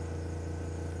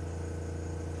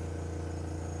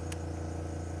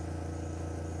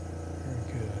 Very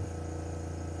good.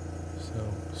 So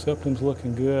Septum's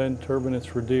looking good,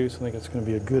 turbinate's reduced. I think it's going to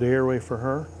be a good airway for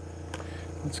her.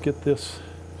 Let's get this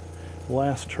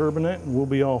last turbinate and we'll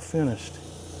be all finished.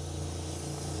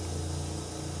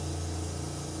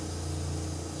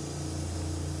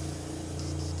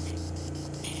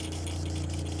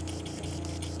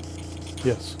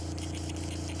 Yes.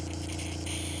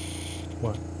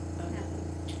 What?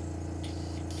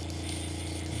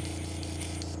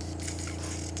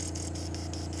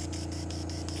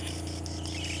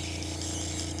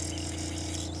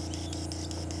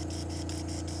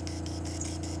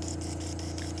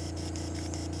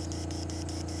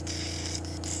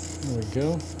 There we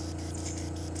go.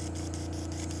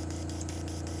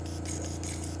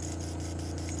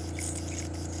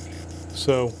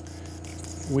 So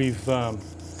we've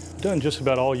done just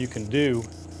about all you can do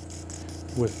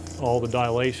with all the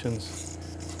dilations.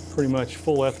 Pretty much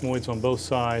full ethmoids on both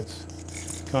sides,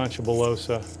 concha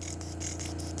bullosa,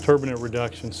 turbinate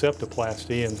reduction,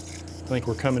 septoplasty, and I think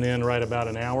we're coming in right about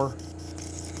an hour.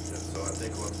 Yeah, so I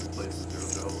think once we place the zero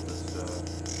gel, we'll just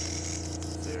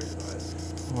say our goodbyes.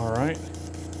 All right.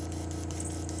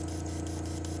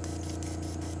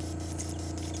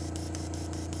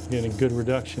 Getting a good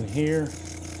reduction here.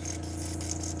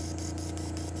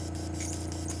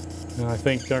 And I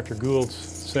think Dr. Gould's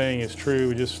saying is true.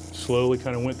 We just slowly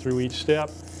kind of went through each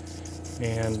step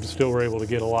and still were able to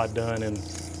get a lot done in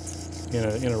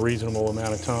a reasonable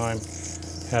amount of time.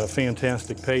 Had a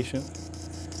fantastic patient,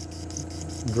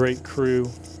 great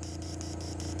crew.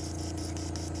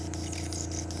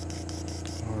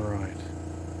 All right,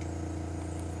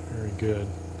 very good.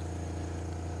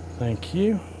 Thank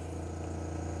you.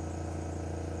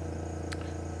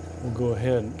 We'll go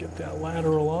ahead and get that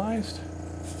lateralized.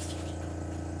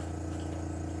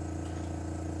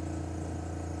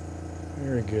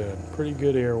 Very good. Pretty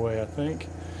good airway, I think.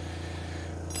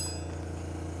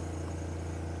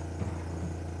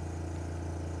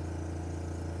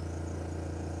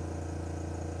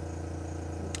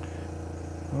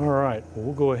 All right, well,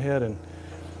 we'll go ahead and,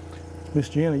 Miss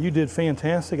Jana, you did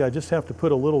fantastic. I just have to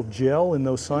put a little gel in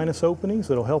those sinus openings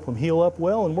that'll help them heal up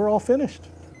well, and we're all finished.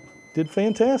 Did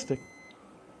fantastic.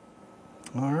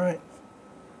 All right.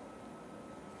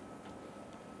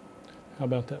 How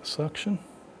about that suction?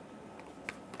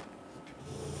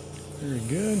 Very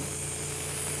good.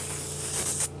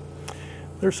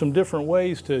 There's some different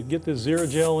ways to get this zero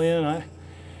gel in.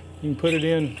 You can put it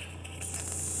in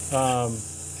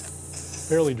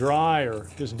fairly dry, or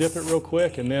just dip it real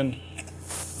quick and then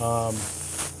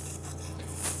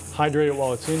hydrate it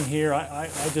while it's in here. I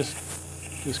just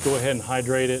go ahead and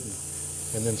hydrate it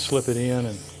and then slip it in,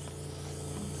 and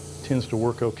it tends to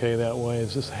work okay that way.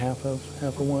 Is this half of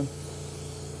one?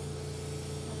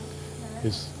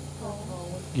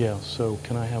 Yeah, so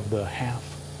can I have the half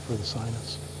for the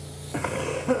sinus?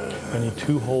 I need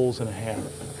 2 holes and a half.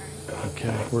 Okay,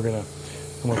 I'm gonna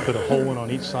put a whole one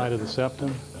on each side of the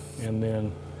septum, and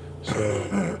then,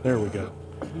 so there we go.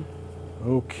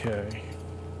 Okay.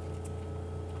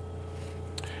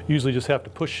 Usually just have to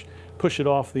push it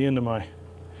off the end of my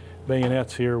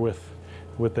bayonets here with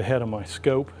the head of my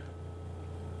scope.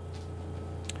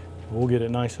 We'll get it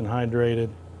nice and hydrated,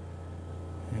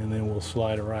 and then we'll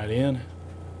slide it right in.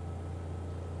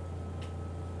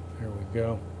 There we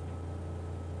go.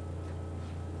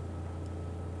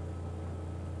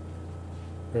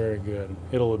 Very good.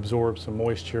 It'll absorb some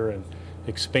moisture and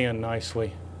expand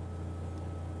nicely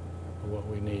for what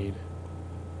we need.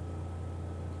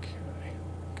 Okay,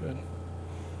 good.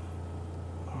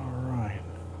 All right.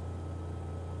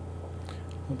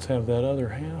 Let's have that other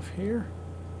half here.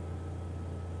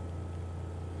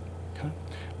 Okay.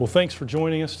 Well, thanks for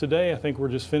joining us today. I think we're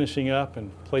just finishing up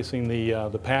and placing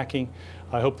the packing.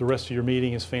 I hope the rest of your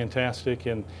meeting is fantastic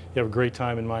and you have a great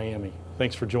time in Miami.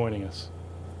 Thanks for joining us.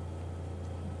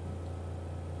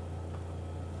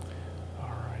 All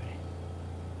righty.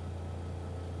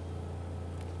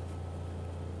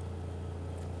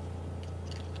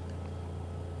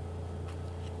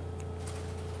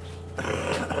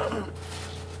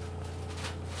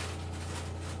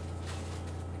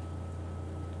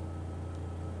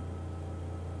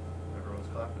 Everyone's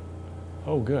clapping.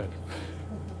 Oh, good.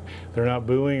 They're not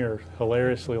booing or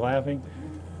hilariously laughing.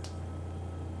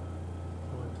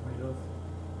 Tomatoes.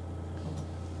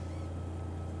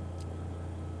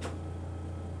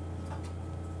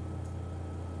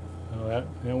 Oh, that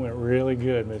went really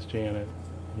good, Miss Janet.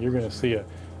 You're going to see a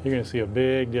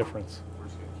big difference. We're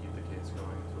just going to keep the case going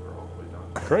until we're all the way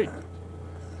done. Great,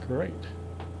 great.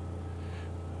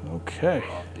 Okay,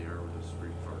 Off the air, we're just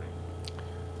free farting.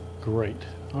 great.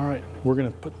 All right, we're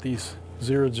going to put these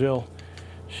zero gel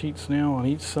sheets now on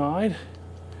each side,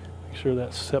 Make sure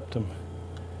that septum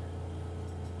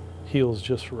heals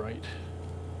just right.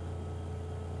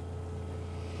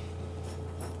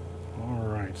 All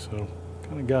right, so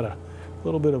kind of got a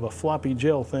little bit of a floppy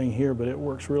gel thing here, but it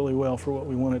works really well for what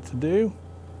we want it to do.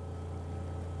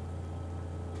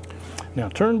 Now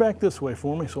turn back this way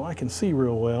for me so I can see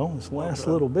real well this last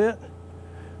little bit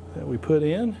that we put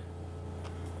in.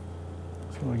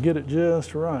 So I get it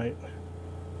just right.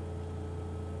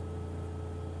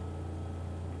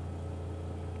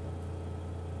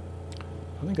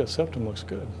 I think that septum looks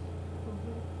good.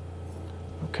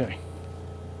 Okay.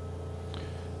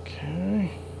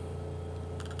 Okay.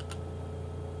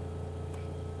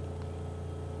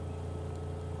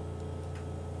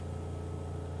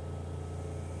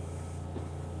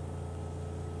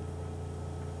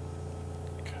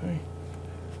 Okay.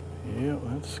 Yeah,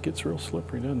 that gets real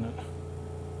slippery, doesn't it?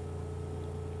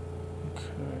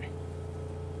 Okay.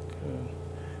 Good.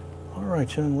 All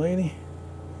right, young lady.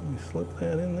 Let me slip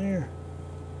that in there.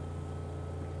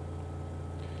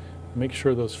 Make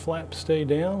sure those flaps stay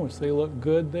down, which they look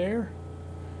good there.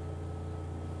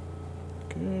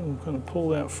 Good, I'm going to pull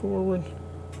that forward.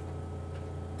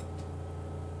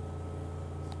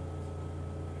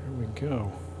 There we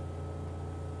go.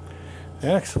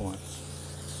 Excellent.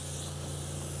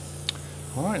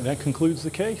 All right, that concludes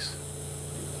the case.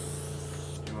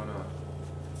 You want to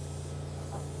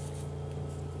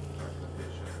talk to the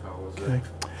patient? How was Okay.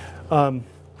 it?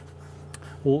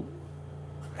 Well,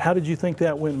 how did you think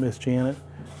that went, Miss Janet?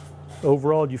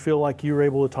 Overall, do you feel like you were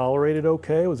able to tolerate it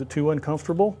okay? Was it too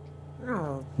uncomfortable?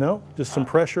 No. No? Just some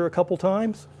pressure a couple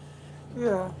times?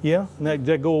 Yeah. Yeah? And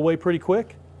that go away pretty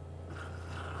quick?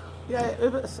 Yeah,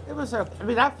 it was okay. I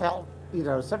mean, I felt, you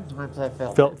know, sometimes I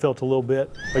felt Felt a little bit.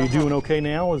 Are you doing okay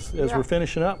now as Yeah. we're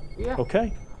finishing up? Yeah.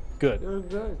 Okay. Good. Doing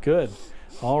good. Good.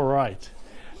 All right.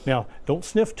 Now, don't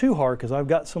sniff too hard because I've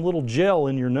got some little gel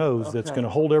in your nose that's Okay. going to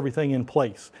hold everything in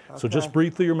place. So just Okay.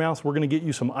 breathe through your mouth. We're going to get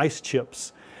you some ice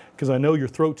chips because I know your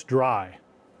throat's dry.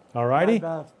 All righty? My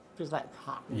mouth feels like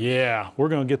hot. Yeah, we're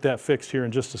going to get that fixed here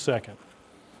in just a second.